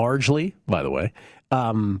 largely, by the way.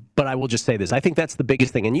 But I will just say this. I think that's the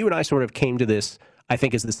biggest thing. And you and I sort of came to this, I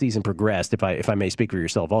think, as the season progressed, if I may speak for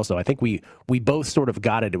yourself also. I think we both sort of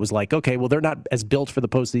got it. It was like, okay, well, they're not as built for the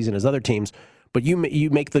postseason as other teams. But you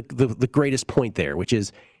make the greatest point there, which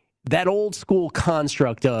is that old school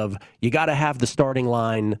construct of you got to have the starting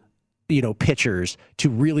line, pitchers to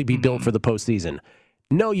really be built for the postseason.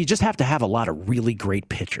 No, you just have to have a lot of really great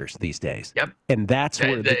pitchers these days. Yep. And that's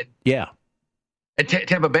where, And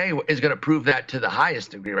Tampa Bay is going to prove that to the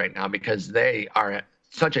highest degree right now because they are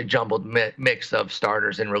such a jumbled mix of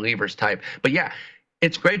starters and relievers type. But yeah,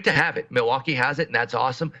 it's great to have it. Milwaukee has it, and that's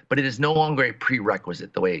awesome. But it is no longer a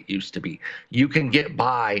prerequisite the way it used to be. You can get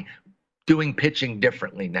by doing pitching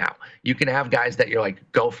differently now. You can have guys that you're like,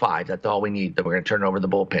 go 5. That's all we need. That we're going to turn over the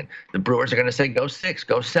bullpen. The Brewers are going to say, go 6,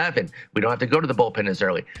 go 7. We don't have to go to the bullpen as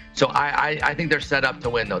early. So I think they're set up to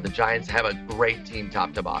win, though. The Giants have a great team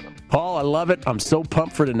top to bottom. Paul, I love it. I'm so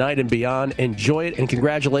pumped for tonight and beyond. Enjoy it, and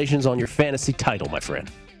congratulations on your fantasy title, my friend.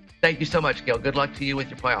 Thank you so much, Gil. Good luck to you with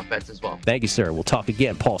your playoff bets as well. Thank you, sir. We'll talk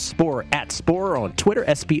again. Paul Sporer at Sporer on Twitter,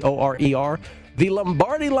 Sporer. The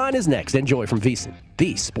Lombardi Line is next. Enjoy from VSiN,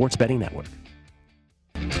 the Sports Betting Network.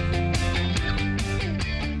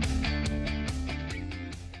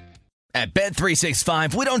 At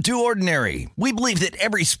Bet365, we don't do ordinary. We believe that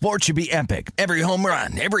every sport should be epic. Every home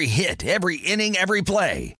run, every hit, every inning, every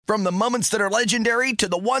play. From the moments that are legendary to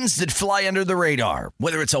the ones that fly under the radar.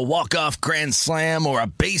 Whether it's a walk-off grand slam or a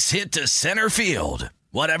base hit to center field.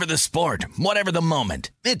 Whatever the sport, whatever the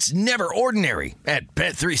moment. It's never ordinary at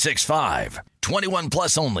Bet365. 21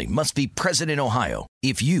 plus only. Must be present in Ohio.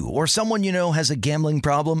 If you or someone you know has a gambling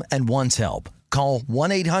problem and wants help, call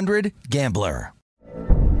 1-800-GAMBLER.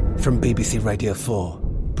 From BBC Radio 4,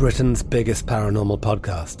 Britain's biggest paranormal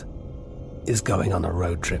podcast is going on a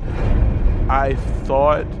road trip. I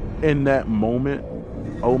thought in that moment,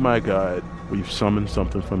 oh my God, we've summoned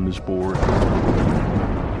something from this board.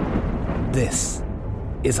 This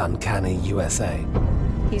is Uncanny USA.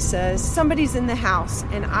 He says, somebody's in the house,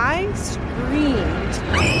 and I screamed.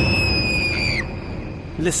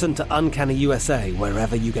 Listen to Uncanny USA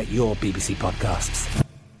wherever you get your BBC podcasts,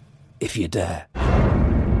 if you dare.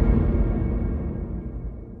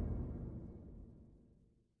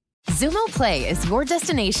 Xumo Play is your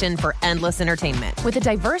destination for endless entertainment. With a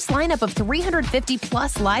diverse lineup of 350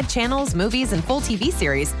 plus live channels, movies, and full TV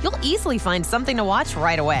series, you'll easily find something to watch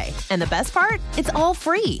right away. And the best part? It's all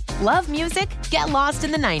free. Love music? Get lost in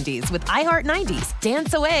the 90s with iHeart 90s,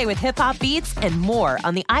 dance away with hip-hop beats, and more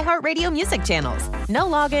on the iHeartRadio music channels. No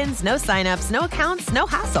logins, no signups, no accounts, no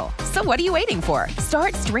hassle. So what are you waiting for?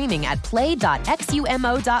 Start streaming at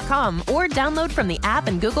play.xumo.com or download from the app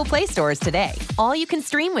and Google Play stores today. All you can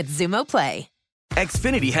stream with Xumo Play.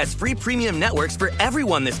 Xfinity has free premium networks for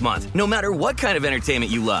everyone this month, no matter what kind of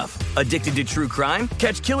entertainment you love. Addicted to true crime?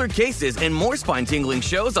 Catch killer cases and more spine-tingling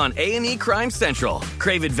shows on A&E Crime Central.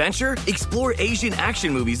 Crave adventure? Explore Asian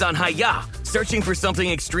action movies on Hi-Ya. Searching for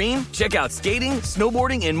something extreme? Check out skating,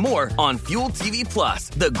 snowboarding, and more on Fuel TV Plus,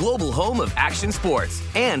 the global home of action sports.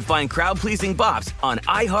 And find crowd-pleasing bops on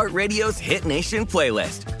iHeartRadio's Hit Nation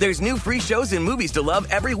playlist. There's new free shows and movies to love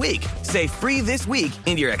every week. Say free this week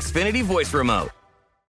in your Xfinity voice remote.